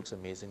actually works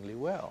amazingly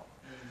well.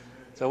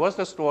 So what's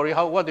the story?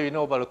 What do you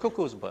know about a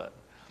cuckoo's bird?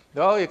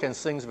 Well, it can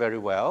sing very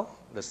well.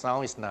 The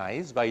sound is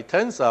nice, but it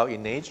turns out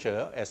in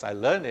nature, as I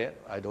learned it,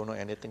 I don't know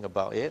anything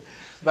about it,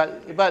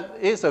 but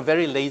it's a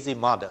very lazy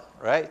mother,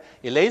 right?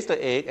 It lays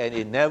the egg and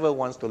it never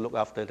wants to look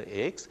after the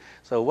eggs.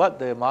 So what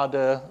the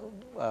mother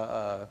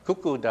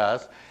cuckoo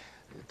does,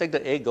 take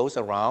the egg, goes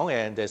around,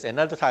 and there's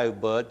another type of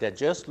bird that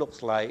just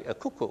looks like a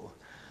cuckoo.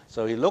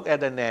 So you look at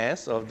the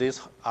nest of this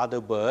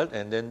other bird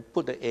and then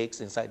put the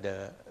eggs inside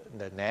the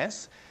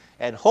nest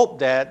and hope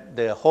that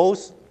the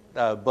host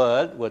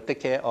bird will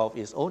take care of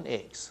its own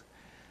eggs,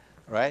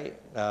 right?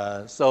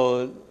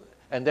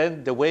 And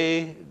then the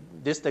way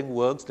this thing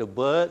works, the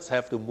birds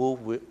have to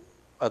move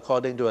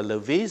according to a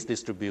Levis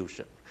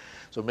distribution.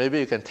 So maybe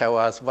you can tell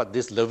us what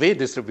this Levis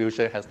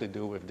distribution has to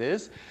do with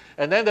this.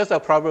 And then there's a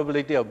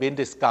probability of being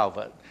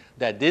discovered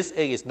that this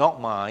egg is not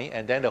mine,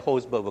 and then the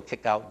host bird will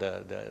kick out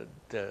the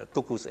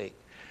cuckoo's egg.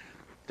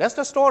 That's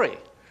the story.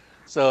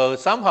 So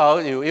somehow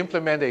you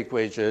implement the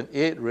equation,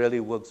 it really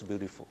works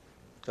beautiful.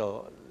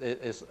 So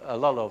it's a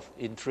lot of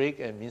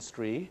intrigue and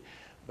mystery.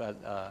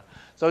 But,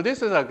 so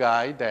this is a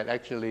guy that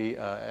actually,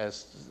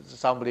 as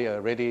somebody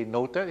already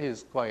noted,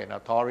 he's quite an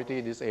authority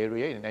in this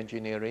area in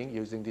engineering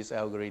using these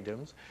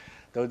algorithms.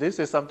 So this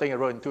is something I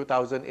wrote in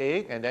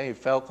 2008, and then he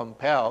felt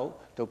compelled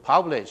to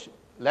publish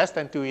less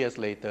than 2 years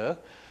later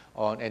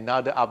on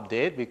another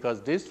update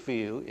because this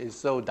field is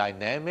so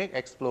dynamic,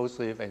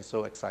 explosive, and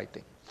so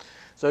exciting.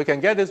 So you can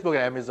get this book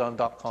at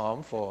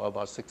Amazon.com for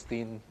about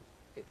 $16,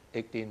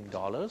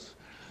 $18.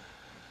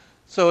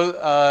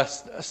 So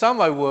some of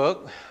my work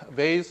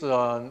based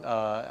on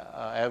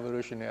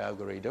evolutionary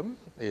algorithm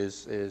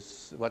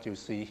is what you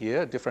see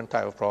here, different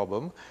type of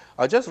problem.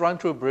 I'll just run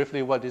through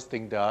briefly what this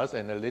thing does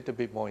and a little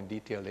bit more in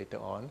detail later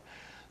on.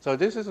 So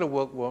this is the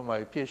work where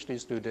my PhD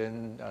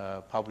student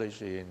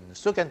published in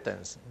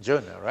Sukenten's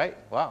journal, right?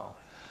 Wow.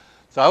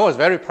 So I was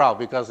very proud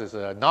because it's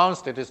a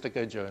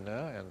non-statistical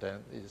journal, and then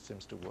it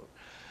seems to work.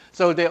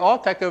 So they all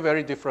tackle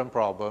very different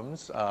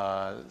problems.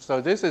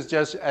 So this is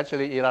just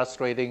actually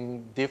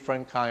illustrating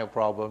different kind of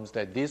problems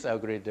that this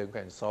algorithm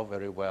can solve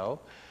very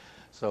well.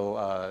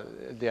 So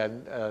they are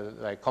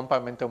like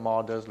compartmental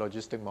models,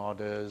 logistic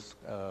models,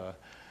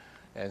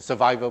 and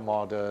survival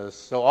models.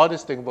 So all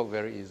these things work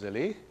very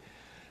easily.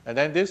 And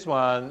then this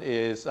one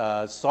is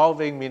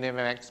solving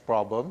minimax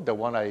problem, the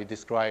one I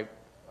described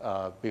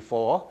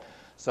before.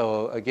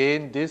 So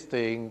again, this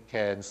thing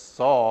can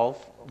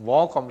solve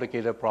more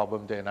complicated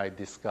problem than I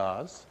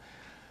discussed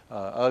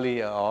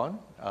earlier on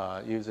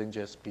using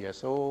just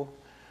PSO.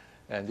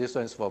 And this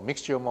one's for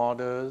mixture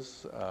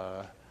models.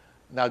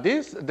 Now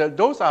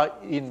those are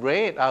in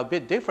red are a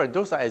bit different.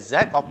 Those are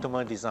exact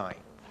optimal design.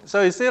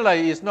 So you see,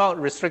 like it's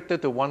not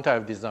restricted to one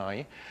type of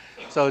design.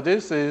 So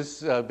this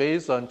is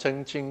based on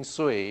Chen Qing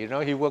Sui. You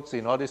know, he works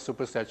in all this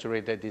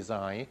supersaturated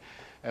design.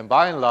 And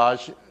by and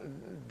large,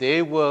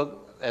 they work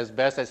as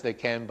best as they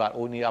can, but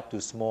only up to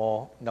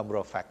small number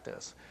of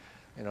factors.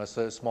 You know,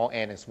 so small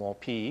n and small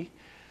p.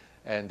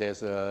 And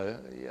there's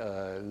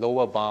a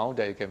lower bound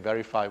that you can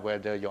verify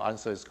whether your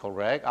answer is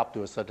correct up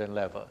to a certain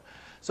level.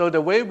 So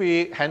the way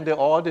we handle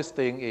all this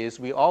thing is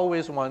we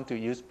always want to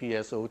use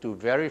PSO to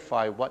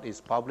verify what is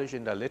published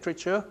in the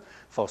literature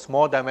for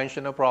small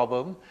dimensional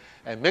problem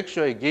and make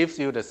sure it gives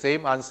you the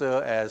same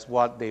answer as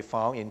what they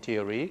found in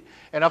theory.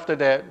 And after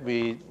that,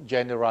 we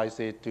generalize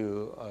it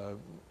to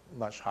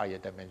much higher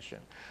dimension.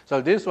 So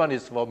this one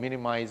is for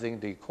minimizing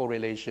the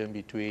correlation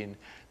between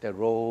the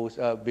rows,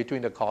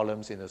 between the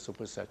columns in a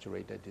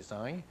supersaturated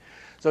design.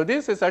 So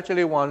this is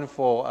actually one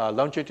for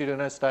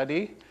longitudinal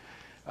study.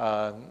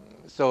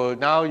 So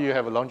now you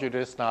have a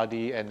longitudinal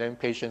study and then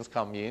patients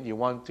come in. You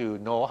want to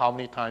know how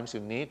many times you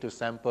need to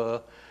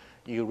sample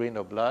urine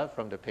or blood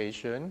from the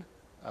patient,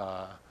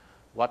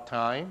 what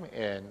time,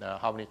 and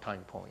how many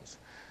time points.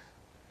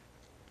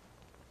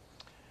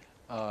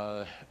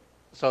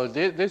 So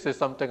this is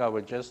something I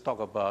will just talk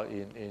about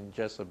in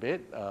just a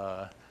bit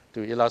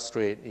to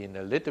illustrate in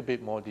a little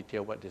bit more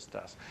detail what this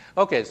does.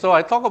 Okay, so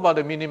I talk about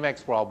the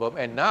minimax problem,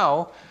 and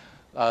now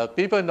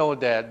people know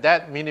that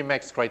that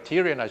minimax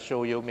criterion I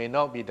show you may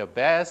not be the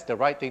best. The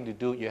right thing to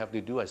do, you have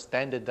to do a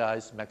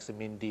standardized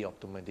maximin D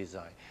optimal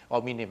design,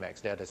 or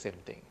minimax, they're the same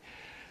thing.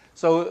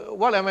 So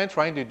what am I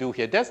trying to do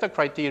here? That's the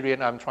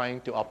criterion I'm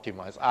trying to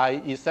optimize.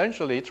 I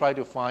essentially try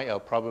to find a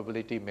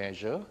probability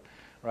measure,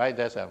 right?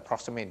 That's an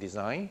approximate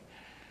design.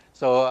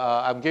 So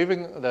I'm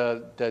giving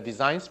the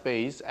design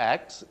space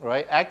X,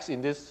 right? X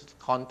in this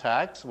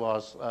context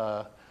was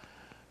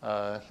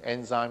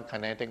enzyme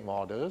kinetic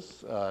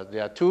models.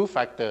 There are two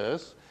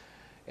factors.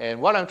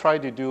 And what I'm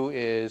trying to do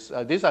is,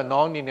 these are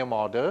nonlinear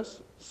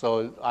models.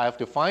 So I have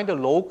to find the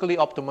locally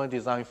optimal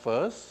design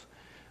first,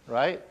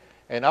 right?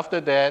 And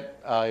after that,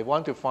 I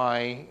want to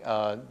find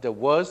the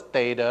worst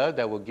data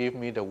that will give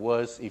me the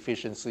worst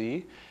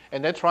efficiency.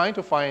 And then trying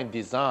to find a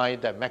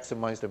design that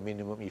maximizes the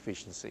minimum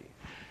efficiency.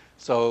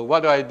 So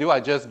what do? I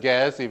just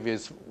guess if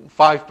it's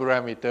 5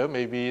 parameter,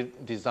 maybe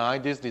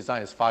this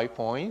design is 5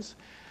 points.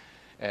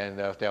 And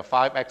there are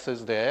 5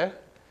 axes there.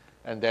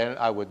 And then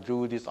I would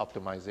do this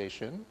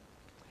optimization.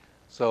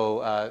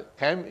 So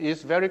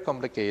it's very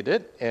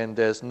complicated, and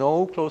there's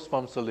no closed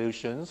form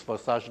solutions for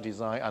such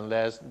design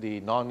unless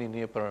the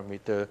nonlinear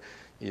parameter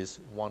is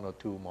 1 or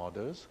 2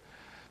 models.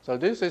 So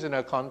this is in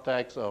the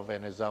context of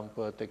an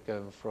example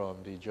taken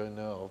from the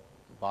Journal of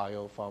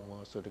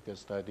Biopharmaceutical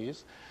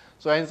Studies.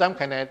 So enzyme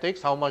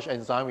kinetics, how much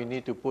enzyme we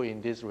need to put in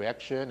this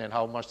reaction and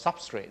how much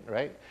substrate,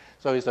 right?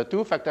 So it's a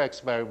 2-factor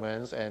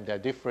experiments, and there are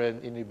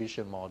different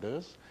inhibition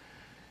models.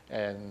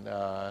 And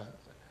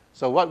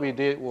so what we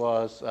did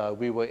was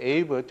we were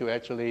able to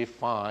actually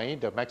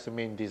find the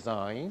maximin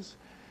designs,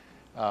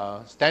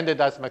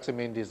 standardized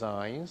maximin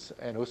designs,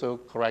 and also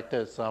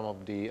corrected some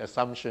of the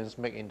assumptions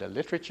made in the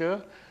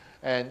literature.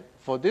 And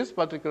for this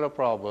particular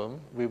problem,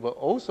 we were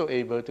also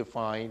able to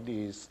find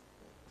this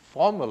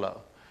formula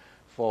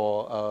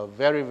for a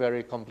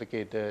very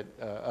complicated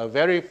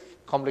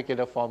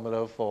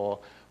formula for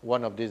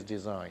one of these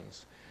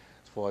designs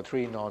for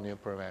 3 nonlinear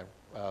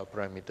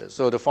parameters.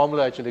 So the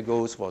formula actually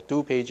goes for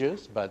 2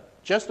 pages,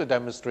 but just to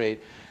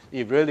demonstrate,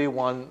 if you really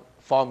want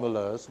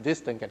formulas,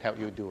 this thing can help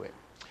you do it.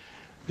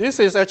 This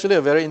is actually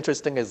a very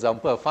interesting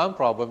example, a fun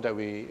problem that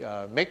we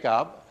make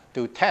up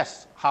to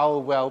test how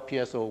well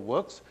PSO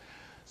works.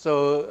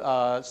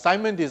 So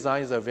Simon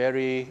design is a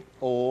very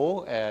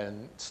old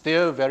and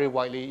still very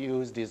widely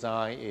used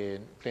design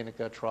in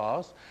clinical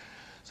trials.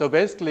 So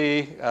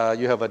basically,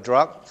 you have a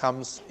drug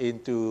comes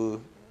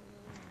into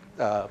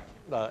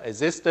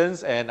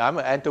existence, and I'm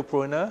an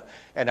entrepreneur,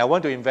 and I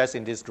want to invest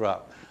in this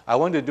drug. I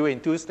want to do it in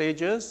 2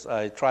 stages.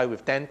 I try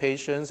with 10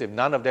 patients. If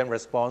none of them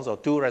responds or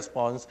 2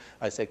 responds,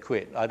 I say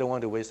quit. I don't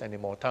want to waste any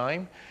more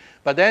time.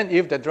 But then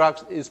if the drug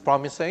is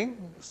promising,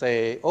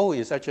 say, oh,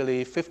 it's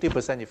actually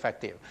 50%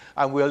 effective,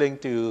 I'm willing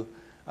to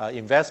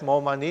invest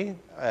more money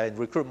and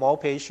recruit more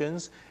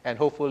patients, and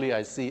hopefully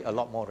I see a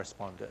lot more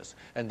responders.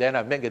 And then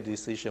I make a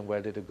decision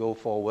whether to go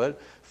forward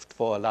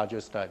for a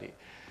larger study.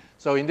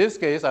 So in this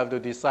case, I have to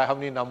decide how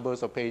many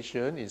numbers of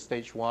patients in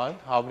stage 1,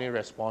 how many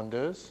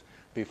responders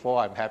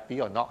before I'm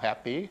happy or not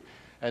happy.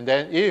 And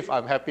then if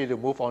I'm happy to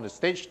move on to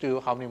stage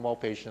 2, how many more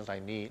patients I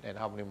need and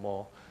how many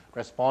more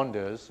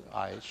responders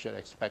I should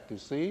expect to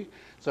see.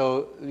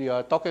 So we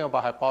are talking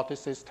about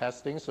hypothesis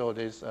testing, so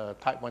there's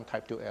type 1,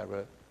 type 2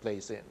 error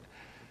plays in.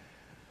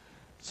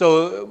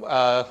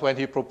 So when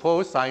he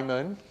proposed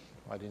Simon,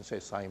 I didn't say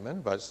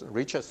Simon, but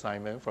Richard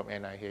Simon from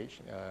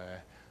NIH,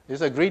 this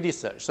is a greedy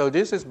search. So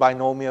this is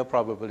binomial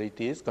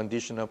probabilities,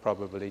 conditional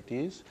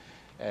probabilities,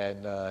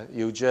 and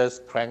you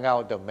just crank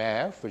out the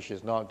math, which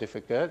is not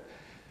difficult,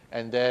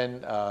 and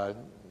then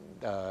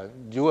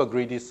do a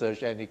greedy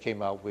search, and it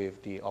came out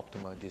with the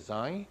optimal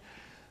design.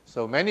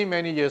 So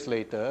many years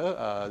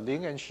later,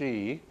 Ling and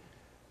Shi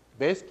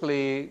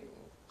basically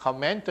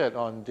commented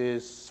on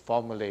this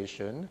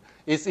formulation.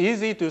 It's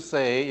easy to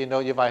say,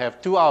 if I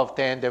have 2 out of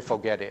 10, then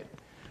forget it,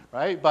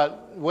 right?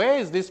 But where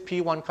is this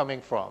P1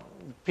 coming from?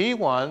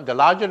 P1, the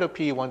larger the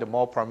P1, the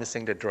more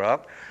promising the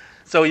drug.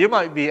 So you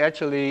might be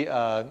actually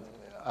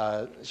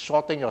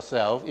shorting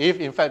yourself. If,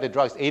 in fact, the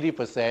drug is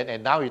 80%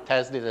 and now you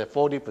test it at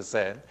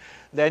 40%,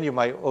 then you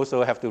might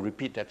also have to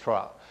repeat that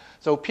trial.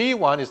 So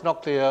P1 is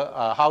not clear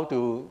how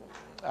to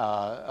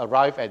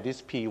arrive at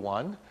this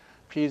P1.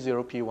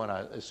 P0, P1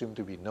 I assume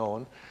to be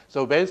known.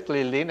 So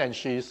basically, Lin and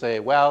Shi say,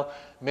 well,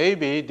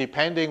 maybe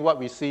depending what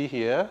we see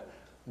here,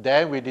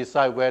 then we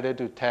decide whether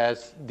to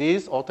test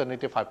this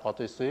alternative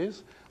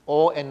hypothesis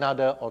or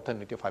another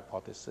alternative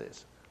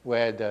hypothesis,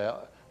 where the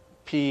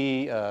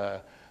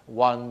P11,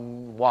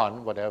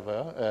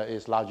 whatever,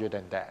 is larger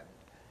than that,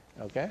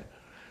 okay?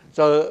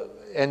 So,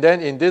 and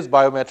then in this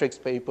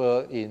biometrics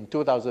paper in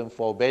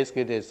 2004,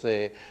 basically they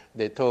say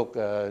they took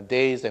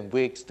days and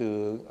weeks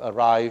to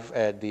arrive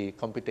at the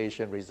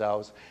computation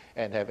results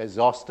and have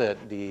exhausted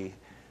the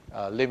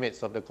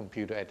limits of the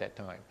computer at that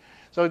time.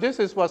 So this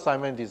is what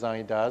Simon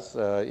design does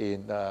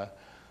in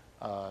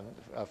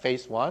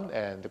phase 1,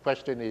 and the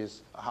question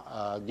is,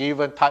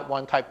 given type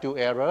 1, type 2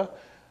 error,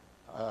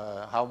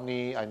 how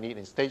many I need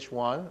in stage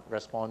 1,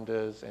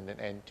 responders, and then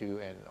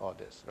N2 and all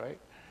this, right?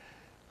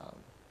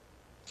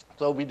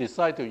 So we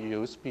decide to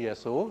use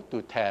PSO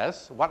to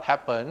test what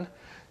happens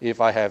if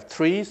I have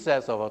 3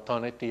 sets of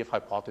alternative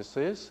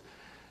hypotheses,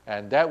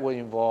 and that will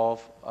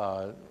involve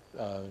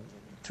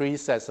 3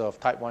 sets of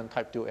type 1,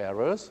 type 2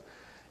 errors,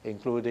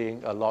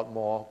 including a lot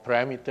more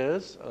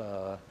parameters,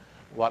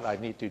 what I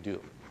need to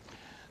do.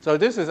 So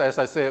this is, as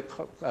I said,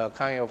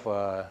 kind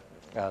of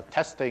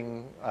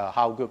testing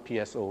how good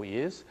PSO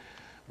is.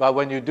 But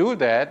when you do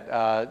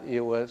that, it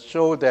will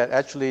show that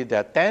actually there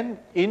are 10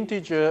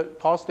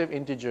 positive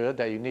integer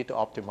that you need to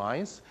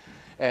optimize.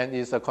 And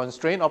it's a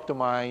constraint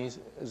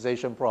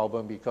optimization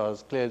problem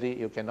because clearly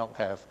you cannot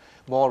have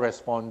more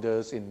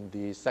responders in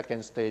the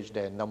second stage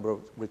than number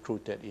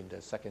recruited in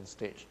the second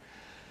stage.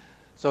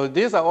 So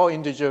these are all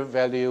integer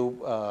value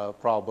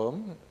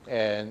problem,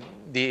 and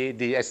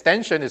the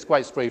extension is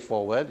quite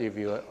straightforward if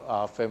you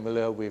are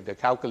familiar with the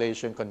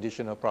calculation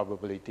conditional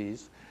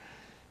probabilities.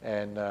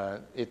 And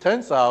it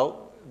turns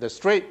out the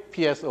straight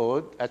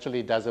PSO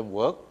actually doesn't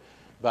work,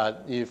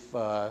 but if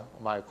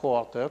my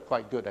co-author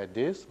quite good at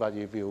this, but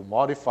if you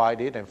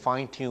modified it and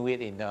fine-tune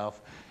it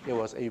enough, it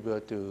was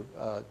able to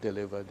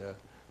deliver the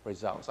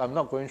results. I'm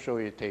not going to show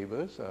you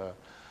tables.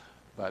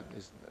 But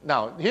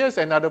now, here's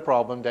another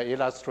problem that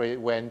illustrates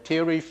when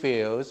theory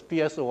fails,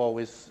 PSO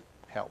always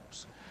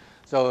helps.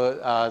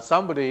 So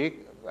somebody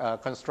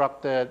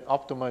constructed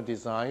optimal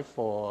design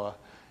for,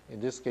 in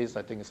this case,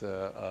 I think it's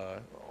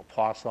a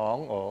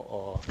Poisson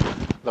or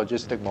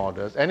logistic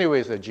models.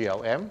 Anyway, it's a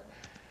GLM.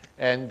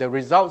 And the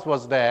results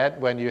was that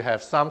when you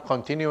have some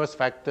continuous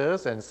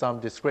factors and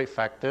some discrete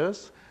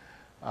factors,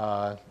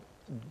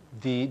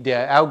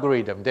 their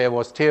algorithm, there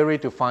was theory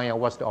to find out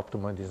what's the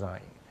optimal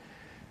design.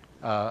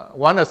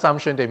 One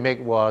assumption they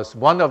make was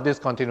one of these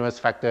continuous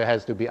factors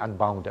has to be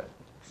unbounded.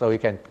 So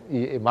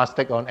it must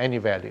take on any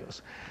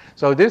values.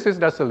 So this is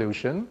the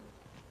solution.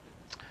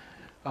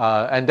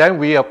 And then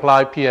we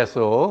apply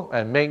PSO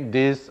and make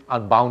this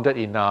unbounded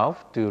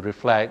enough to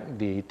reflect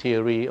the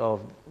theory of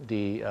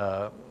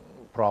the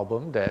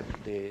problem that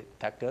they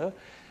tackle.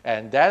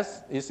 And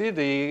that's, you see,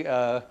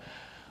 the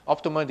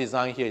optimal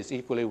design here is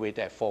equally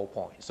weighted at 4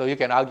 points. So you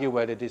can argue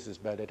whether this is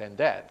better than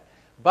that.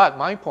 But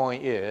my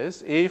point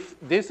is, if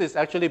this is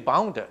actually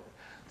bounded,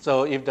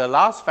 so if the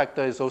last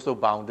factor is also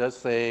bounded,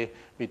 say,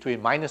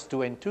 between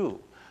 -2 and 2,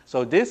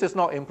 so this is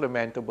not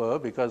implementable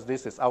because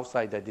this is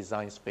outside the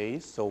design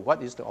space. So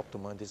what is the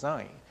optimal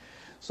design?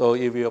 So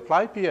if you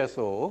apply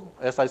PSO,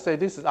 as I say,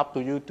 this is up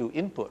to you to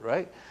input,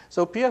 right?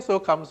 So PSO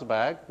comes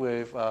back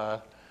with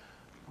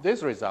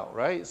this result,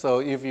 right?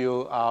 So if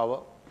you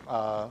are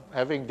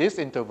having this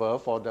interval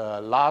for the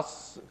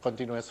last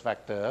continuous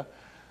factor,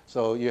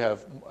 so you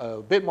have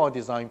a bit more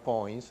design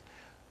points,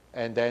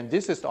 and then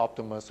this is the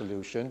optimal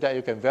solution that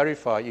you can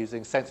verify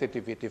using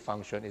sensitivity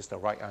function is the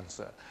right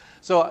answer.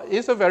 So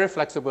it's a very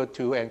flexible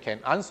tool and can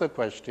answer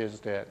questions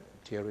that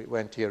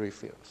when theory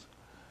fails.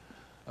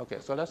 Okay,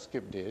 so let's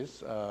skip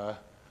this.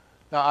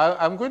 Now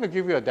I'm going to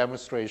give you a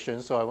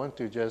demonstration, so I want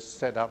to just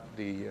set up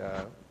the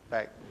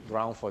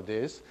background for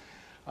this.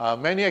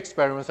 Many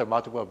experiments have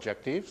multiple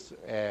objectives,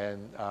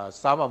 and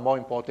some are more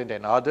important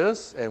than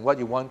others. And what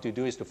you want to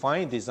do is to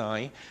find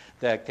design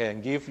that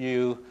can give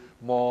you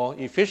more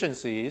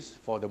efficiencies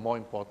for the more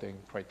important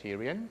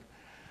criterion.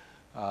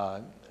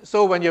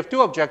 So when you have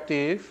 2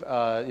 objectives,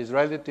 it's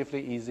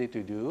relatively easy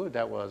to do.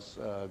 That was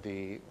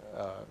the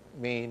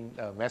main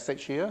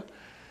message here.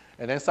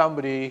 And then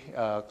somebody,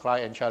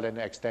 Clyde and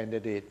Challenger,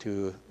 extended it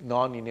to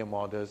nonlinear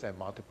models and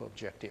multiple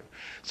objectives.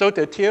 So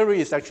the theory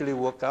is actually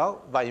worked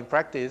out, but in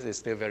practice, it's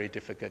still very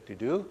difficult to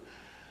do.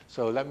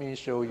 So let me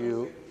show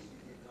you.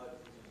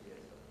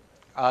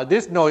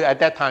 No, at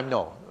that time,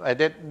 no.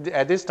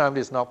 At this time,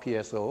 it's not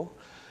PSO.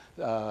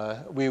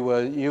 We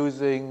were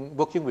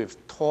working with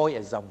toy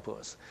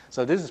examples.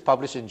 So this is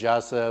published in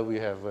JASA. We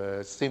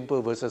have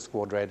simple versus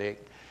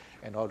quadratic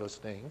and all those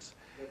things.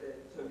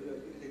 So you're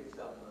using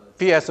some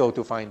PSO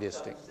to find this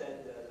thing.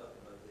 Standard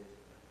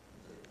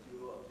optimization,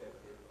 dual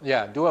objective.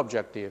 Yeah, dual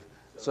objective.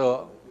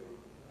 So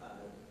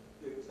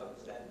doing some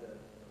standard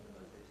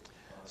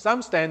optimization.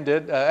 some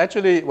standard,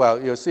 actually,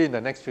 well, you'll see in the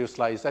next few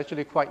slides, it's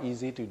actually quite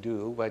easy to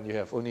do when you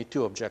have only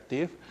 2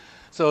 objectives.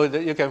 So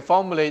that you can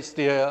formulate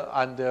still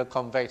under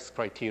convex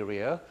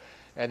criteria.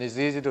 And it's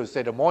easy to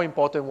say the more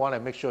important one, I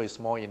make sure it's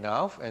small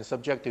enough. And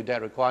subject to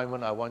that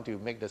requirement, I want to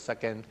make the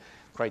second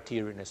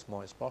criterion as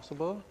small as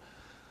possible.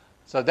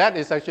 So that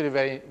is actually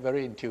very,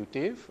 very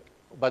intuitive.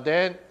 But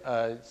then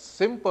a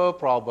simple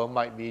problem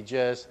might be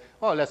just,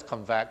 well, let's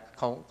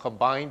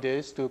combine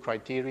these 2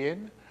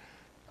 criterion.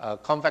 A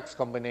convex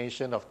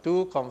combination of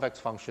 2 convex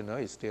functional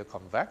is still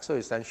convex. So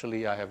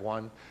essentially, I have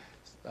 1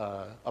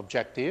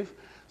 objective.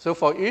 So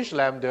for each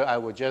lambda, I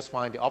would just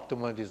find the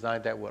optimal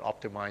design that would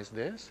optimize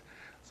this.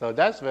 So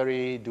that's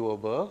very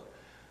doable.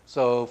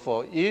 So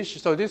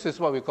this is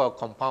what we call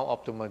compound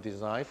optimal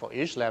design. For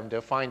each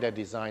lambda, find a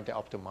design that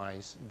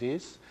optimizes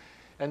this.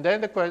 And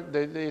then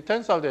it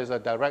turns out there's a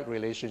direct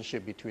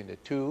relationship between the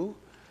two,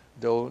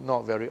 though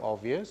not very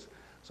obvious.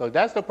 So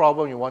that's the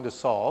problem you want to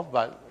solve,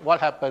 but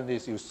what happens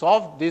is you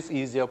solve this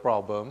easier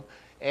problem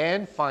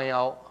and find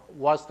out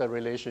what's the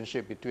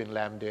relationship between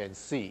lambda and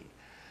C.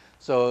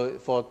 So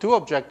for two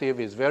objectives,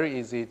 it's very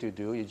easy to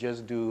do. You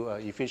just do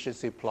an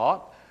efficiency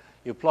plot.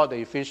 You plot the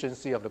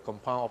efficiency of the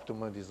compound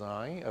optimal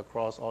design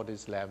across all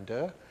these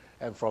lambda,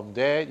 and from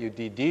there you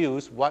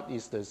deduce what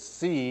is the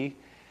C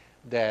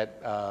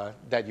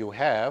that you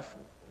have.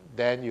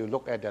 Then you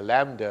look at the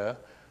lambda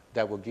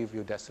that will give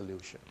you that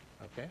solution.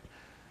 Okay?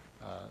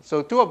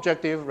 So two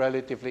objectives,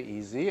 relatively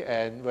easy,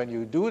 and when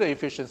you do the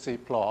efficiency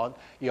plot,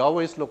 it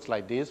always looks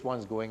like this.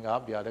 One's going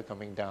up, the other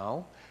coming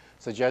down,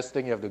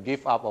 suggesting you have to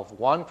give up of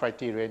one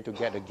criterion to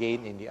get a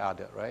gain in the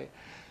other, right?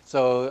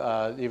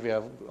 So if you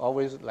have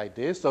always like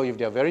this, so if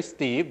they're very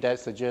steep, that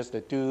suggests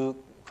the two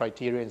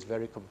criteria is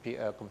very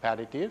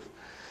competitive.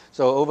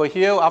 So over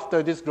here,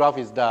 after this graph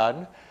is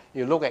done,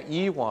 you look at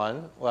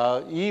E1.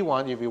 Well,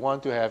 E1, if you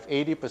want to have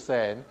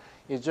 80%,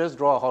 you just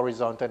draw a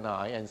horizontal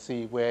line and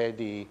see where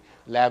the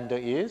lambda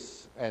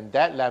is, and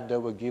that lambda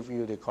will give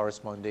you the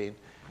corresponding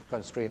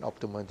constraint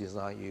optimal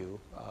design you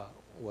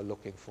were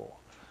looking for.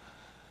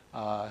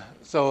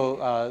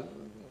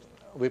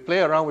 We play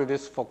around with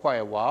this for quite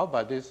a while,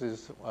 but this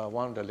is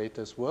one of the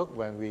latest work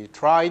when we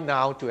try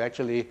now to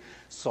actually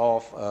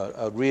solve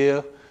a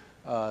real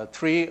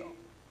three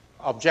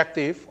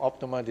objective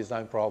optimal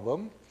design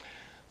problem.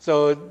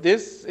 So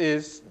this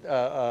is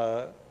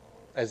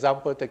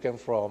example taken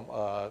from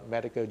a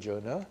medical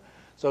journal.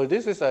 So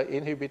this is an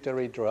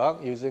inhibitory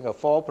drug using a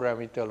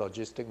 4-parameter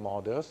logistic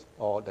model,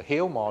 or the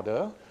Hale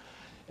model.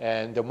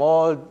 And the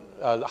more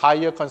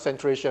higher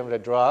concentration of the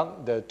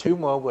drug, the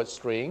tumor would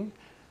shrink,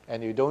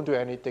 and you don't do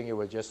anything, it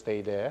will just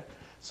stay there.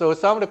 So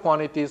some of the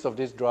quantities of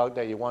this drug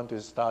that you want to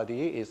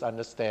study is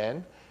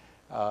understand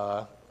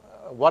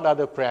what are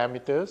the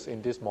parameters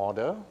in this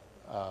model.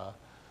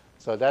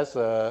 So that's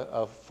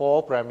a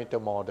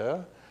 4-parameter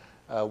model.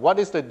 What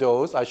is the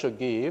dose I should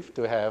give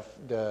to have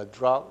the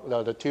drug,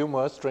 the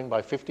tumor shrink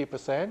by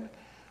 50%,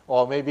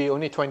 or maybe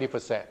only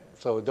 20%?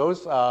 So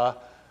those are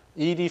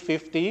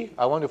ED50.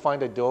 I want to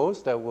find a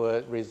dose that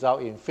would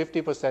result in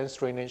 50%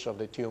 shrinkage of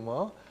the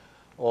tumor,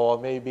 or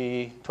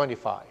maybe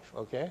 25,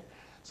 okay?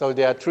 So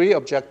there are three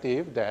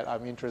objectives that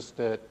I'm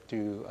interested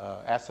to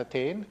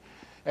ascertain.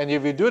 And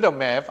if you do the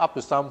math up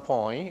to some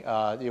point,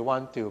 you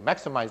want to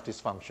maximize this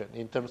function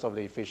in terms of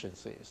the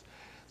efficiencies.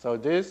 So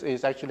this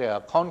is actually a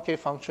concave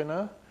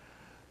functional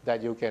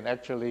that you can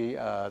actually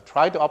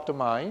try to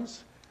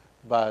optimize,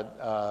 but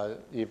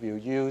if you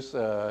use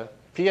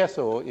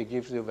PSO, it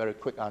gives you a very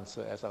quick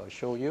answer, as I'll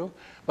show you.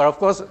 But of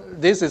course,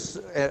 this is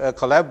a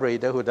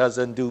collaborator who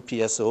doesn't do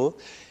PSO.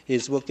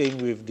 He's working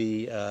with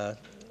the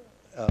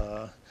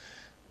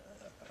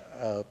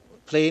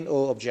plain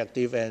O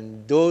objective,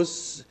 and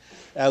those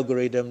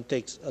algorithm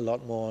takes a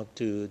lot more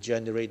to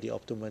generate the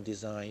optimal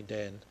design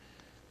than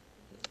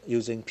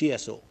using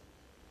PSO.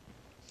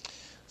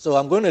 So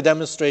I'm going to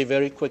demonstrate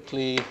very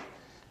quickly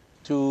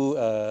two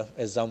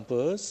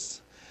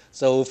examples.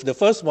 So the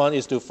first one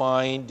is to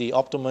find the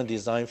optimal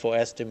design for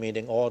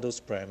estimating all those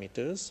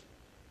parameters.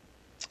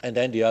 And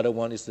then the other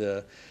one is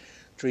the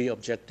three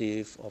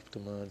objective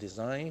optimal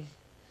design.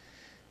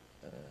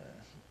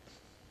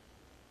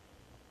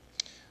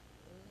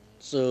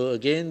 So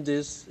again,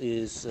 this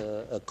is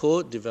a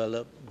code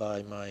developed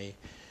by my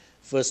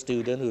first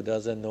student who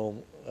doesn't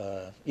know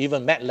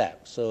even MATLAB.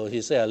 So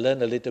he said, I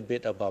learned a little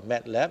bit about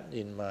MATLAB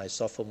in my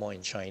sophomore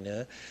in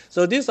China.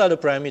 So these are the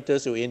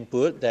parameters you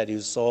input that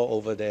you saw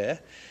over there.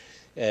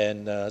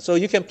 And so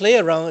you can play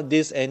around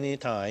this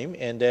anytime,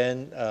 and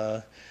then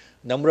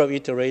number of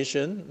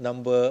iteration,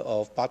 number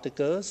of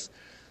particles.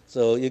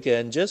 So you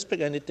can just pick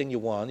anything you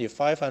want. If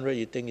 500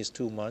 you think is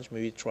too much,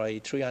 maybe try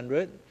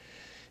 300.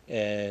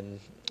 And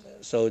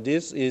so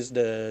this is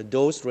the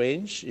dose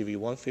range. If you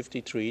want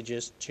 53,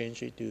 just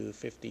change it to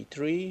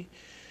 53.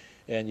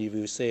 And if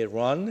you say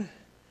run,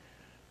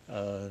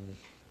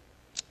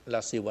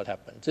 let's see what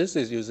happens. This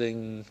is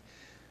using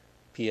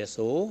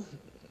PSO.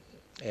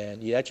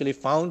 And he actually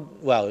found,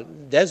 well,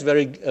 that's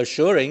very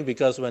assuring,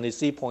 because when you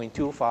see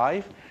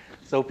 0.25,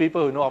 so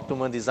people who know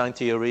optimal design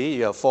theory,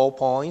 you have 4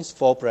 points,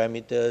 4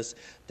 parameters,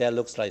 that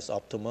looks like it's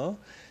optimal.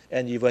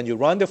 And when you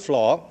run the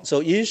plot,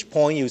 so each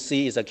point you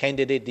see is a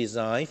candidate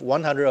design,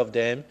 100 of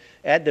them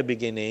at the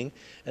beginning,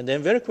 and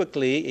then very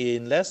quickly,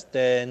 in less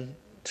than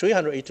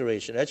 300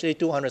 iterations, actually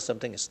 200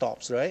 something, it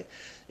stops, right?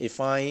 You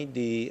find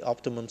the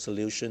optimum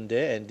solution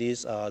there, and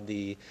these are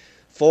the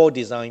 4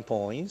 design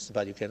points,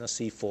 but you cannot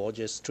see 4,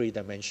 just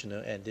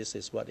 3-dimensional, and this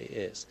is what it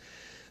is.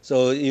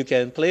 So you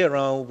can play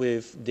around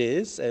with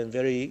this, and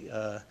very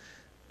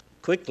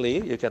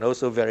quickly, you can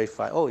also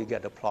verify, oh, you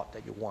get the plot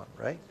that you want,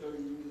 right? So you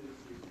use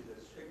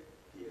a strict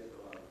PSO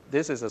algorithm.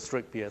 This is a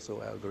strict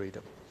PSO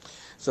algorithm.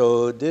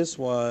 So this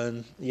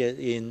one, yeah,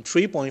 in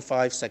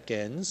 3.5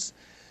 seconds,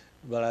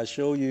 but I'll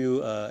show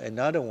you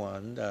another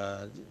one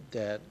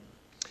that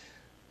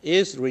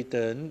is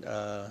written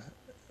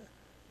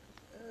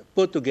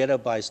put together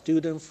by a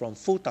student from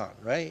Futan,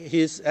 right?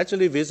 He's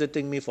actually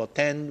visiting me for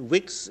 10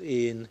 weeks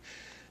in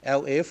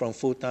LA from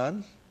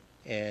Futan,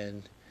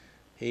 and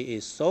he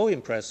is so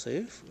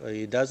impressive.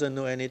 He doesn't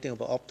know anything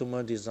about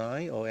optimal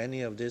design or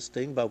any of this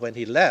thing, but when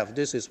he left,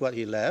 this is what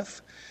he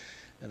left.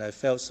 And I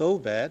felt so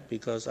bad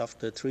because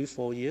after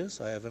 3-4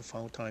 years, I haven't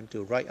found time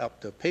to write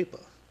up the paper.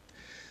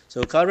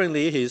 So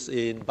currently he's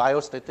in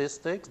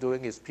biostatistics,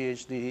 doing his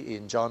PhD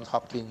in Johns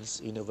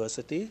Hopkins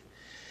University.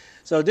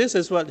 So this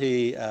is what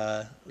he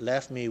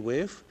left me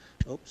with.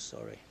 Oops,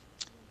 sorry.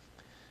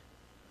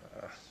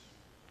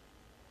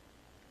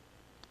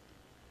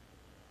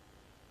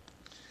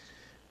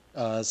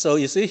 So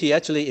you see, he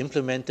actually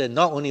implemented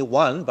not only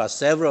one, but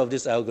several of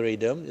these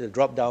algorithms, the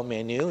drop-down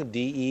menu, D,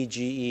 E,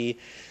 G, E,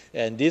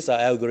 and these are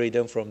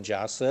algorithms from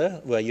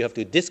JASA, where you have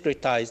to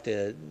discretize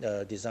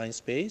the design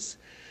space.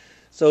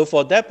 So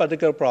for that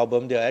particular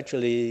problem, there are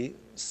actually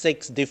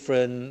 6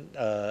 different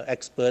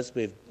experts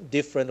with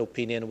different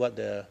opinion what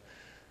the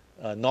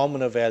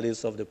nominal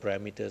values of the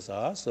parameters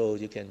are. So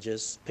you can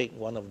just pick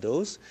one of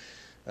those.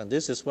 And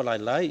this is what I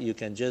like. You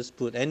can just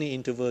put any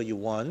interval you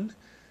want,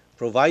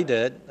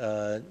 provided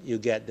you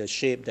get the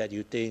shape that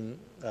you think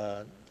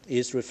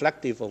is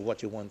reflective of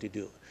what you want to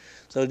do.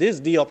 So this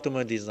is the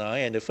optimal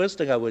design, and the first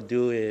thing I would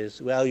do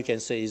is, well, you can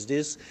say, is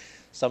this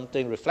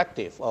something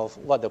reflective of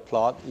what the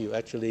plot you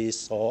actually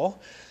saw?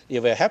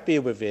 If you're happy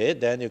with it,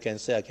 then you can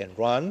say, I can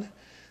run.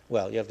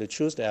 Well, you have to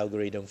choose the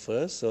algorithm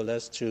first, so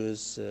let's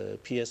choose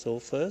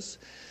PSO first.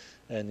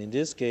 And in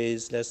this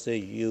case, let's say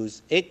you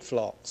use 8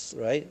 flocks,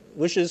 right?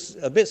 Which is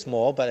a bit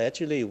small, but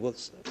actually it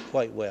works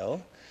quite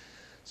well.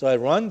 So I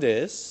run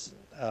this,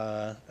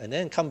 and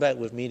then come back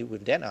with me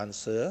with that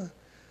answer.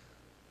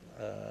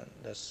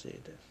 Let's see.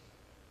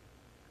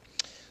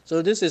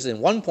 So this is in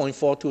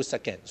 1.42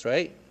 seconds,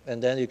 right?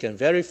 And then you can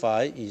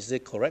verify, is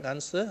it correct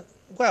answer?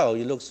 Well,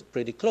 it looks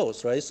pretty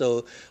close, right?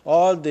 So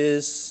all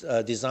these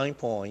design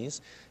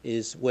points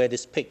is where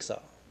these peaks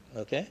are,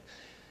 okay?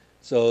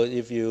 So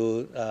if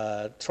you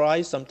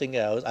try something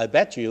else, I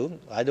bet you,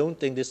 I don't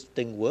think this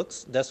thing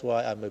works. That's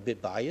why I'm a bit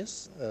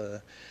biased.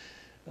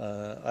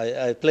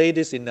 I play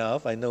this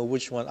enough. I know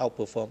which one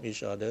outperform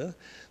each other.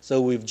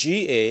 So with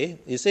GA,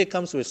 you say it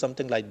comes with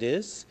something like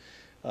this,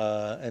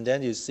 and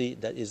then you see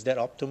that is that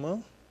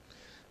optimal.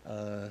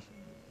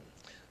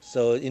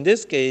 So in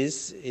this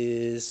case,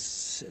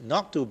 is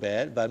not too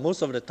bad, but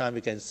most of the time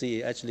you can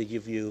see it actually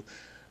give you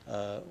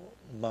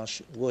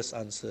much worse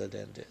answer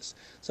than this.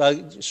 So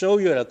I show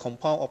you a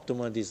compound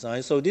optimal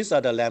design. So these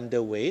are the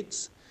lambda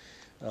weights.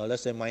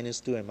 Let's say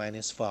 -2 and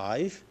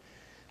 -5.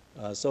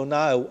 So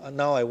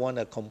now I want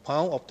a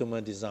compound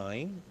optimal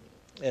design,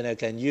 and I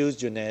can use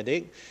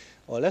genetic,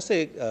 or let's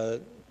say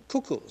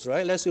cuckoos,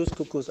 right? Let's use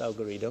cuckoos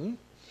algorithm,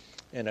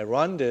 and I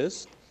run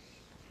this.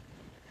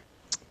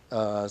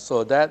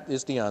 So that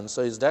is the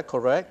answer. Is that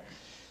correct?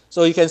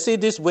 So you can see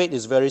this weight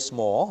is very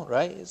small,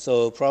 right?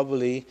 So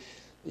probably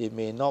it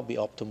may not be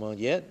optimal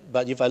yet.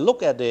 But if I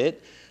look at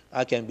it,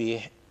 I can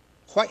be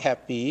quite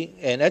happy.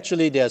 And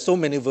actually, there are so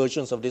many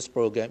versions of this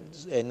program.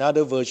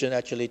 Another version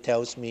actually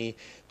tells me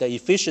the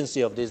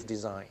efficiency of this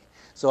design.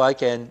 So I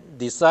can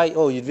decide,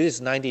 oh, if this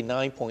is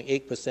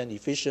 99.8%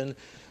 efficient,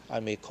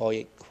 I may call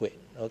it quit,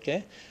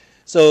 okay?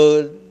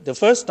 So the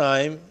first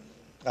time,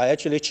 I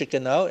actually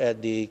chickened out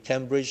at the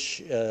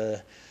Cambridge,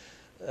 the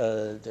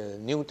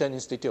Newton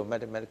Institute of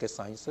Mathematical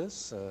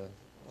Sciences.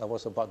 I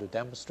was about to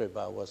demonstrate,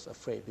 but I was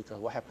afraid because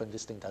what happened,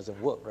 this thing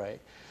doesn't work, right?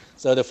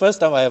 So the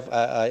first time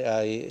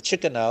I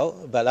chickened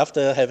out, but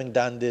after having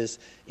done this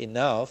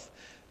enough,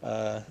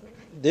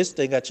 this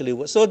thing actually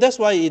works. So that's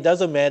why it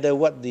doesn't matter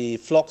what the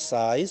flock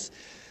size.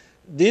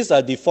 These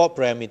are default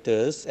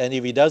parameters, and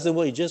if it doesn't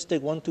work, you just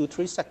take 1, 2,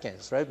 3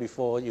 seconds, right,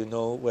 before you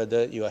know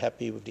whether you are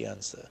happy with the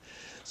answer.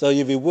 So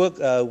if you work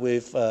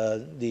with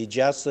the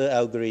JASA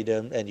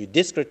algorithm and you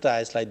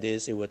discretize like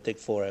this, it will take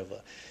forever,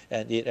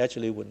 and it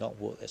actually would not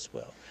work as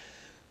well.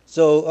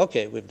 So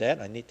okay, with that,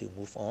 I need to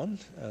move on.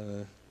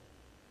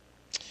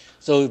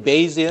 So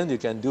Bayesian, you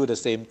can do the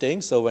same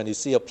thing. So when you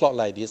see a plot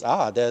like this,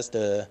 there's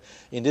the,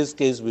 in this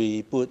case,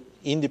 we put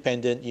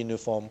independent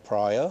uniform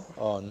prior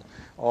on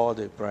all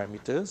the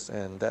parameters,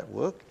 and that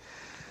worked.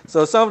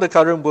 So some of the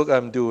current work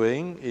I'm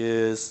doing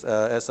is,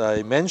 as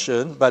I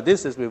mentioned, but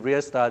this is with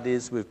real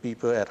studies with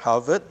people at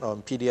Harvard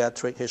on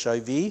pediatric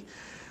HIV.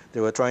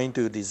 They were trying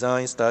to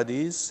design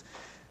studies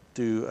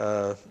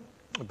to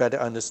better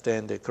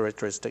understand the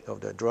characteristic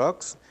of the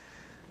drugs.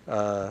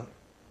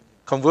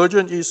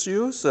 Convergent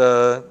issues,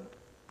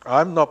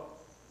 I'm not,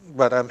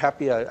 but I'm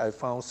happy I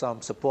found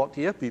some support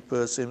here.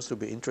 People seem to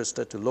be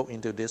interested to look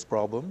into these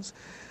problems.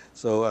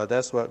 So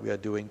that's what we are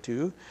doing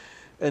too.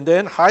 And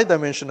then high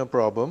dimensional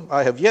problem.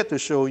 I have yet to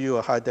show you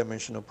a high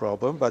dimensional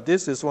problem, but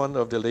this is one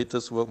of the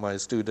latest work my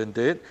student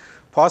did.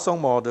 Poisson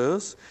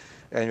models,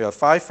 and you have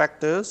 5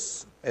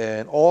 factors,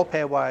 and all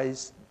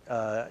pairwise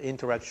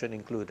interaction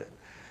included.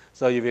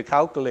 So if you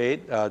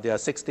calculate, there are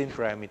 16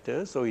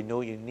 parameters, so you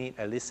know you need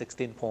at least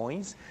 16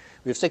 points.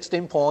 With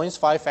 16 points,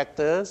 5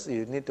 factors,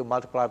 you need to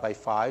multiply by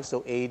 5,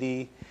 so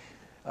 80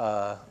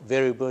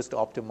 variables to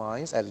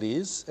optimize at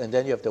least, and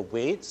then you have the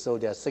weight, so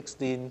there are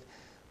 16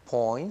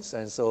 points,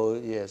 and so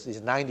yes, it's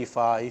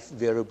 95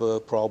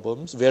 variables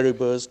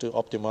to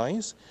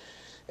optimize.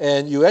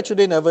 And you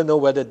actually never know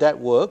whether that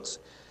works,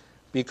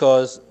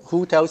 because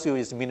who tells you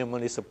it's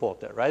minimally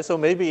supported, right? So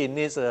maybe it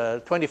needs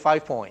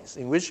 25 points,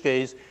 in which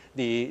case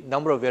the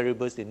number of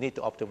variables they need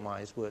to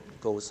optimize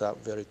goes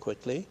up very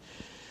quickly.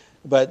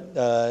 But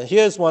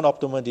here's one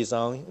optimal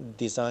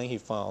design he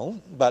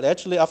found. But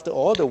actually, after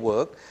all the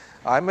work,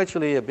 I'm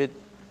actually a bit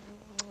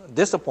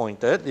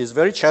disappointed. It's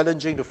very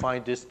challenging to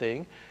find this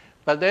thing.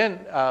 But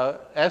then,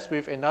 as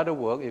with another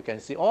work, you can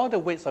see all the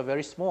weights are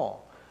very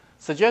small,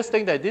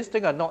 suggesting that these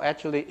things are not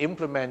actually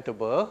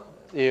implementable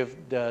if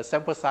the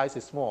sample size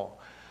is small.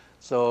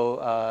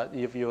 So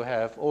if you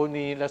have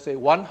only, let's say,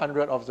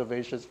 100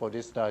 observations for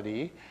this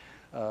study,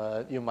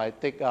 you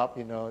might take up,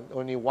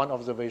 only one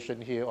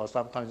observation here, or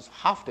sometimes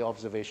half the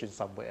observation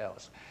somewhere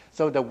else.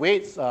 So the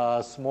weights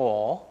are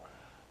small,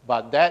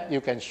 but that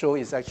you can show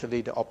is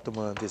actually the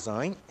optimal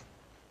design.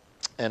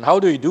 And how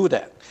do you do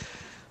that?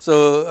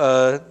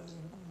 So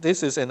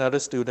this is another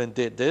student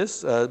did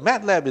this.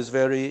 MATLAB is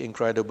very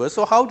incredible.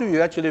 So how do you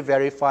actually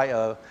verify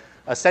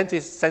a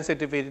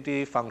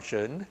sensitivity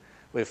function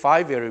with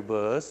 5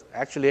 variables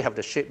actually have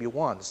the shape you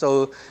want?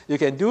 So you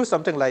can do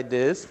something like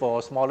this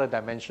for smaller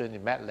dimension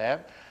in MATLAB.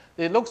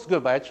 It looks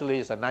good, but actually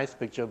it's a nice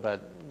picture,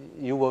 but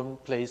you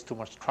won't place too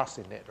much trust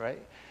in it,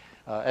 right?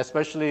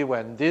 Especially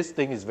when this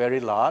thing is very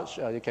large,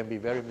 it can be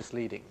very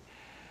misleading.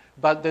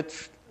 But the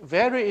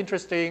very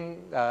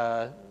interesting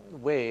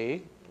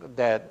way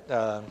that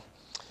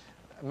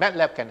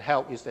MATLAB can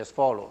help is as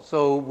follows.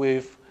 So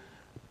with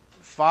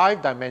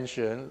 5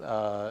 dimension,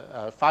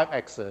 5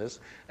 axes,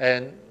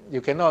 and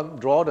you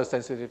cannot draw the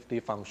sensitivity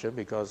function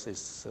because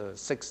it's a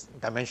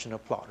 6-dimensional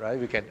plot, right?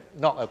 We can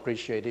not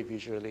appreciate it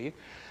visually.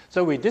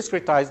 So we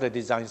discretize the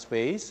design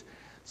space,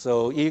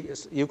 so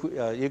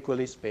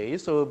equally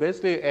spaced. So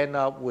basically end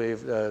up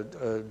with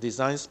a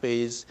design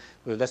space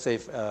with, let's say,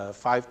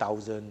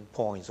 5,000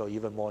 points or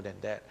even more than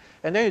that.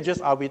 And then you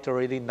just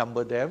arbitrarily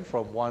number them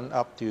from 1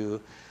 up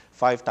to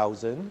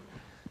 5,000.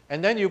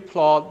 And then you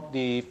plot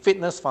the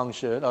fitness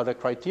function or the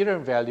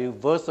criterion value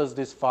versus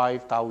this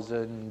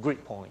 5,000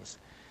 grid points,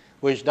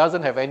 which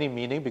doesn't have any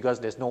meaning because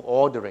there's no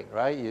ordering,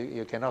 right?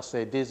 You cannot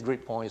say this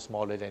grid point is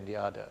smaller than the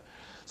other.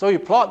 So you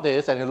plot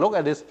this and you look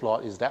at this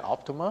plot, is that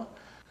optimal?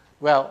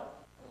 Well,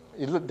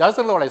 it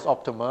doesn't look like it's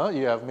optimal.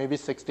 You have maybe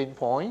 16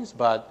 points,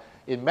 but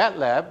in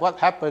MATLAB, what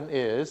happened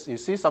is you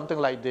see something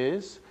like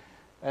this,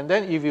 and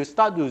then if you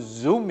start to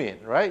zoom in,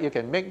 right, you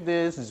can make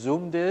this,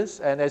 zoom this,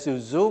 and as you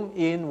zoom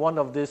in one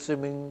of these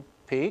swimming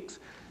peaks,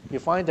 you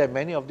find that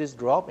many of these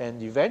drop,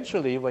 and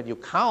eventually when you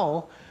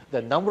count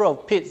the number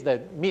of pits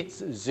that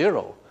meets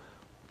 0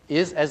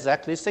 is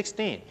exactly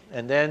 16.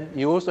 And then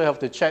you also have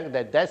to check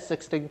that that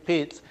 16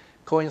 pits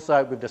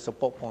coincide with the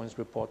support points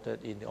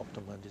reported in the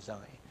optimal design.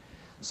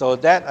 So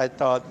that I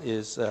thought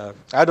is,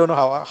 I don't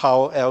know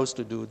how else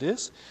to do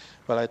this,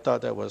 but I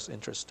thought that was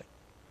interesting.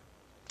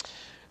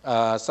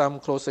 Some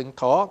closing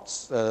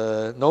thoughts.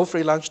 No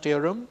free lunch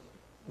theorem,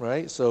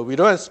 right? So we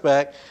don't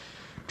expect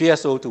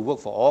PSO to work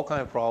for all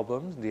kinds of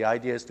problems. The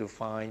idea is to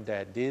find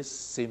that this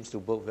seems to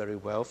work very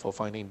well for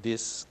finding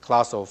this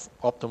class of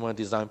optimal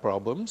design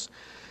problems.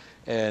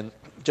 And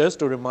just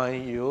to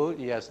remind you,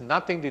 it has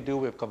nothing to do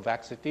with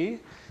convexity.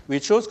 We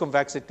chose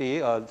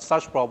convexity,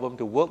 such problem,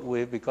 to work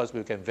with because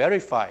we can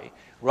verify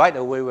right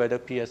away whether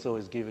PSO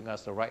is giving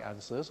us the right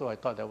answer. So I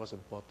thought that was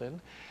important.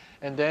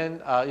 And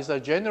then it's a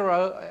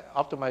general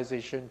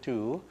optimization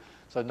tool.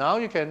 So now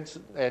you can,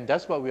 and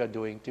that's what we are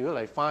doing too,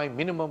 like find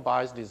minimum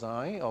bias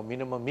design or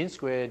minimum mean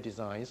square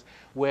designs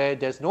where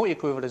there's no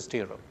equivalence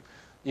theorem.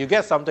 You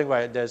get something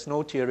where there's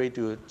no theory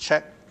to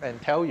check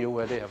and tell you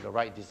whether you have the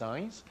right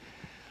designs.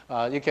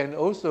 You can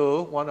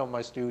also, one of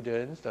my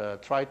students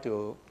try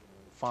to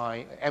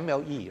find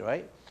MLE,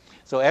 right?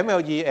 So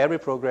MLE, every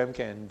program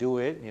can do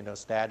it,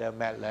 Stata,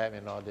 MATLAB,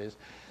 and all this.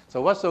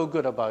 So what's so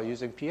good about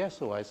using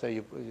PSO? I say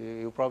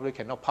you probably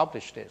cannot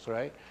publish this,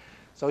 right?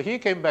 So he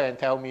came back and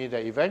told me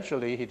that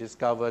eventually he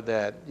discovered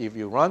that if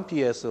you run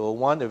PSO,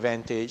 one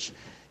advantage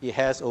it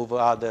has over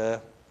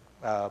other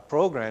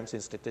programs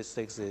in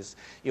statistics is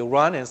you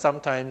run and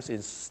sometimes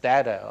in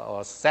Stata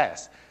or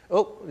SAS,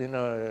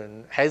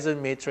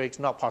 hazard matrix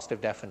not positive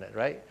definite,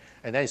 right?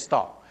 And then you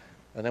stop.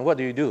 And then what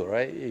do you do,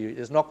 right?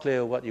 It's not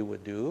clear what you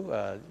would do.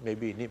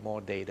 Maybe you need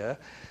more data.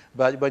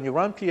 But when you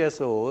run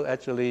PSO,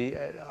 actually,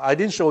 I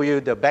didn't show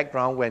you the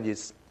background when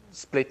it's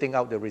splitting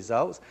out the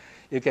results.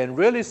 You can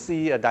really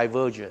see a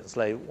divergence.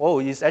 Like,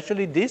 it's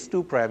actually these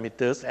 2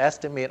 parameters,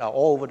 estimate, are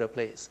all over the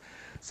place,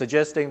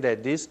 suggesting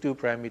that these 2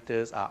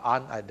 parameters are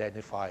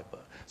unidentifiable.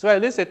 So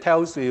at least it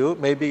tells you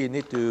maybe you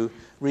need to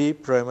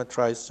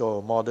re-parameterize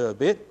your model a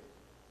bit.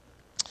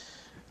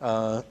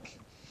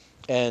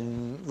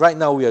 And right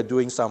now we are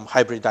doing some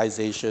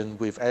hybridization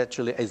with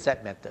actually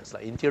exact methods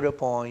like interior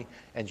point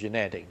and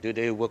genetic. Do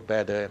they work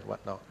better and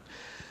whatnot?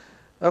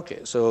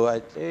 Okay, so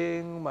I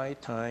think my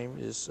time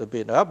is a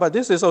bit up, but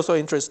this is also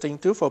interesting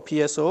too for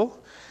PSO.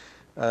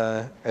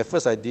 At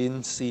first, I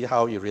didn't see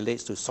how it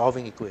relates to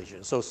solving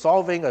equations. So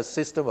solving a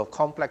system of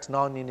complex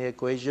nonlinear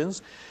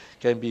equations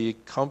can be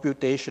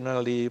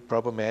computationally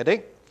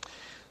problematic.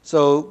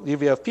 So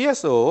if you have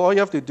PSO, all you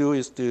have to do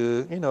is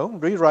to,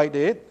 rewrite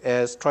it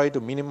as try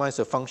to minimize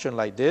a function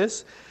like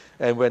this.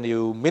 And when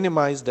you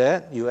minimize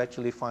that, you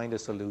actually find a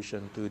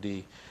solution to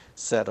the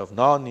set of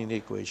nonlinear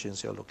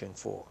equations you're looking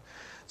for.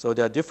 So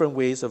there are different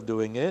ways of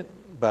doing it,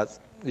 but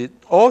it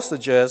all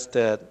suggests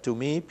that, to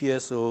me,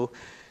 PSO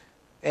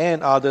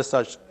and other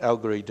such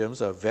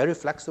algorithms are very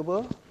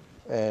flexible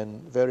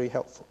and very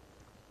helpful.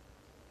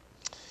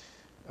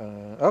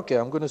 Okay,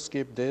 I'm going to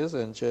skip this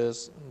and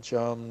just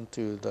jump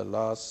to the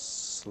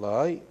last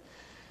slide.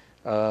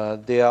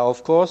 There are,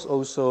 of course,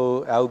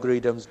 also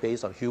algorithms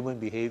based on human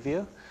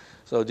behavior.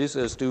 So this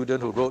is a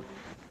student who wrote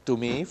to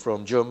me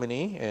from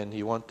Germany, and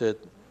he wanted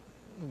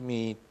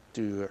me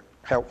to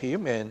help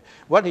him. And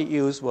what he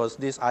used was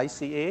this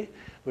ICA,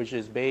 which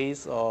is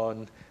based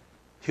on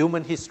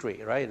human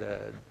history, right?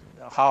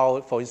 How,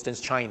 for instance,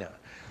 China.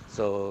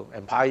 So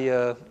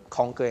empire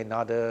conquer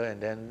another, and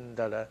then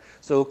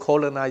so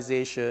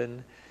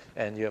colonization,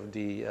 and you have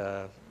the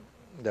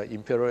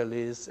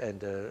imperialists and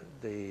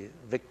the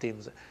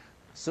victims.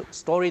 So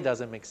story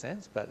doesn't make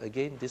sense, but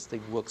again, this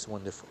thing works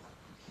wonderful.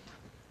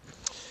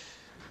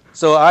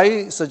 So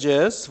I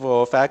suggest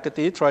for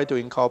faculty, try to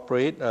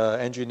incorporate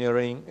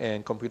engineering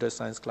and computer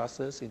science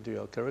classes into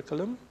your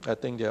curriculum. I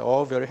think they're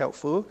all very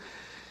helpful.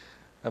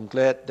 I'm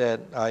glad that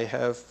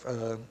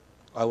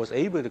I was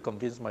able to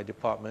convince my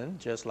department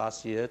just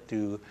last year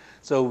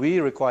so we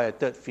require a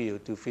third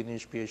field to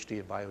finish PhD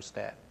in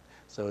biostat.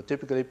 So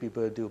typically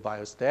people do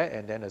biostat,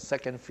 and then a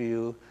second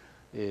field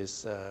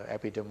is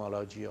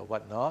epidemiology or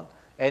whatnot.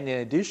 And in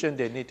addition,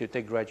 they need to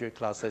take graduate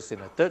classes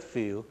in a third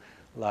field,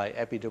 like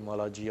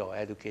epidemiology or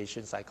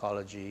education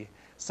psychology,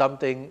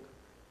 something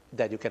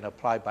that you can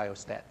apply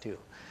biostat to.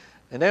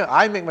 And then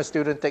I make my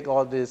students take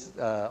all these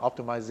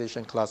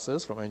optimization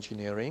classes from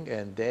engineering,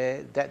 and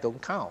that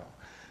don't count.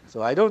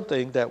 So I don't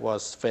think that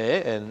was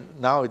fair, and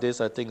nowadays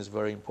I think it's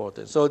very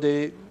important. So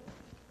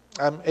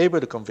I'm able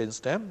to convince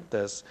them.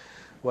 That's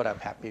what I'm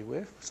happy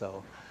with.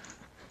 So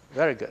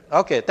very good.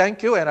 Okay,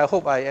 thank you, and I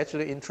hope I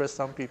actually interest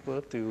some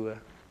people to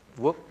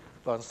work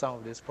on some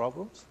of these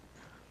problems.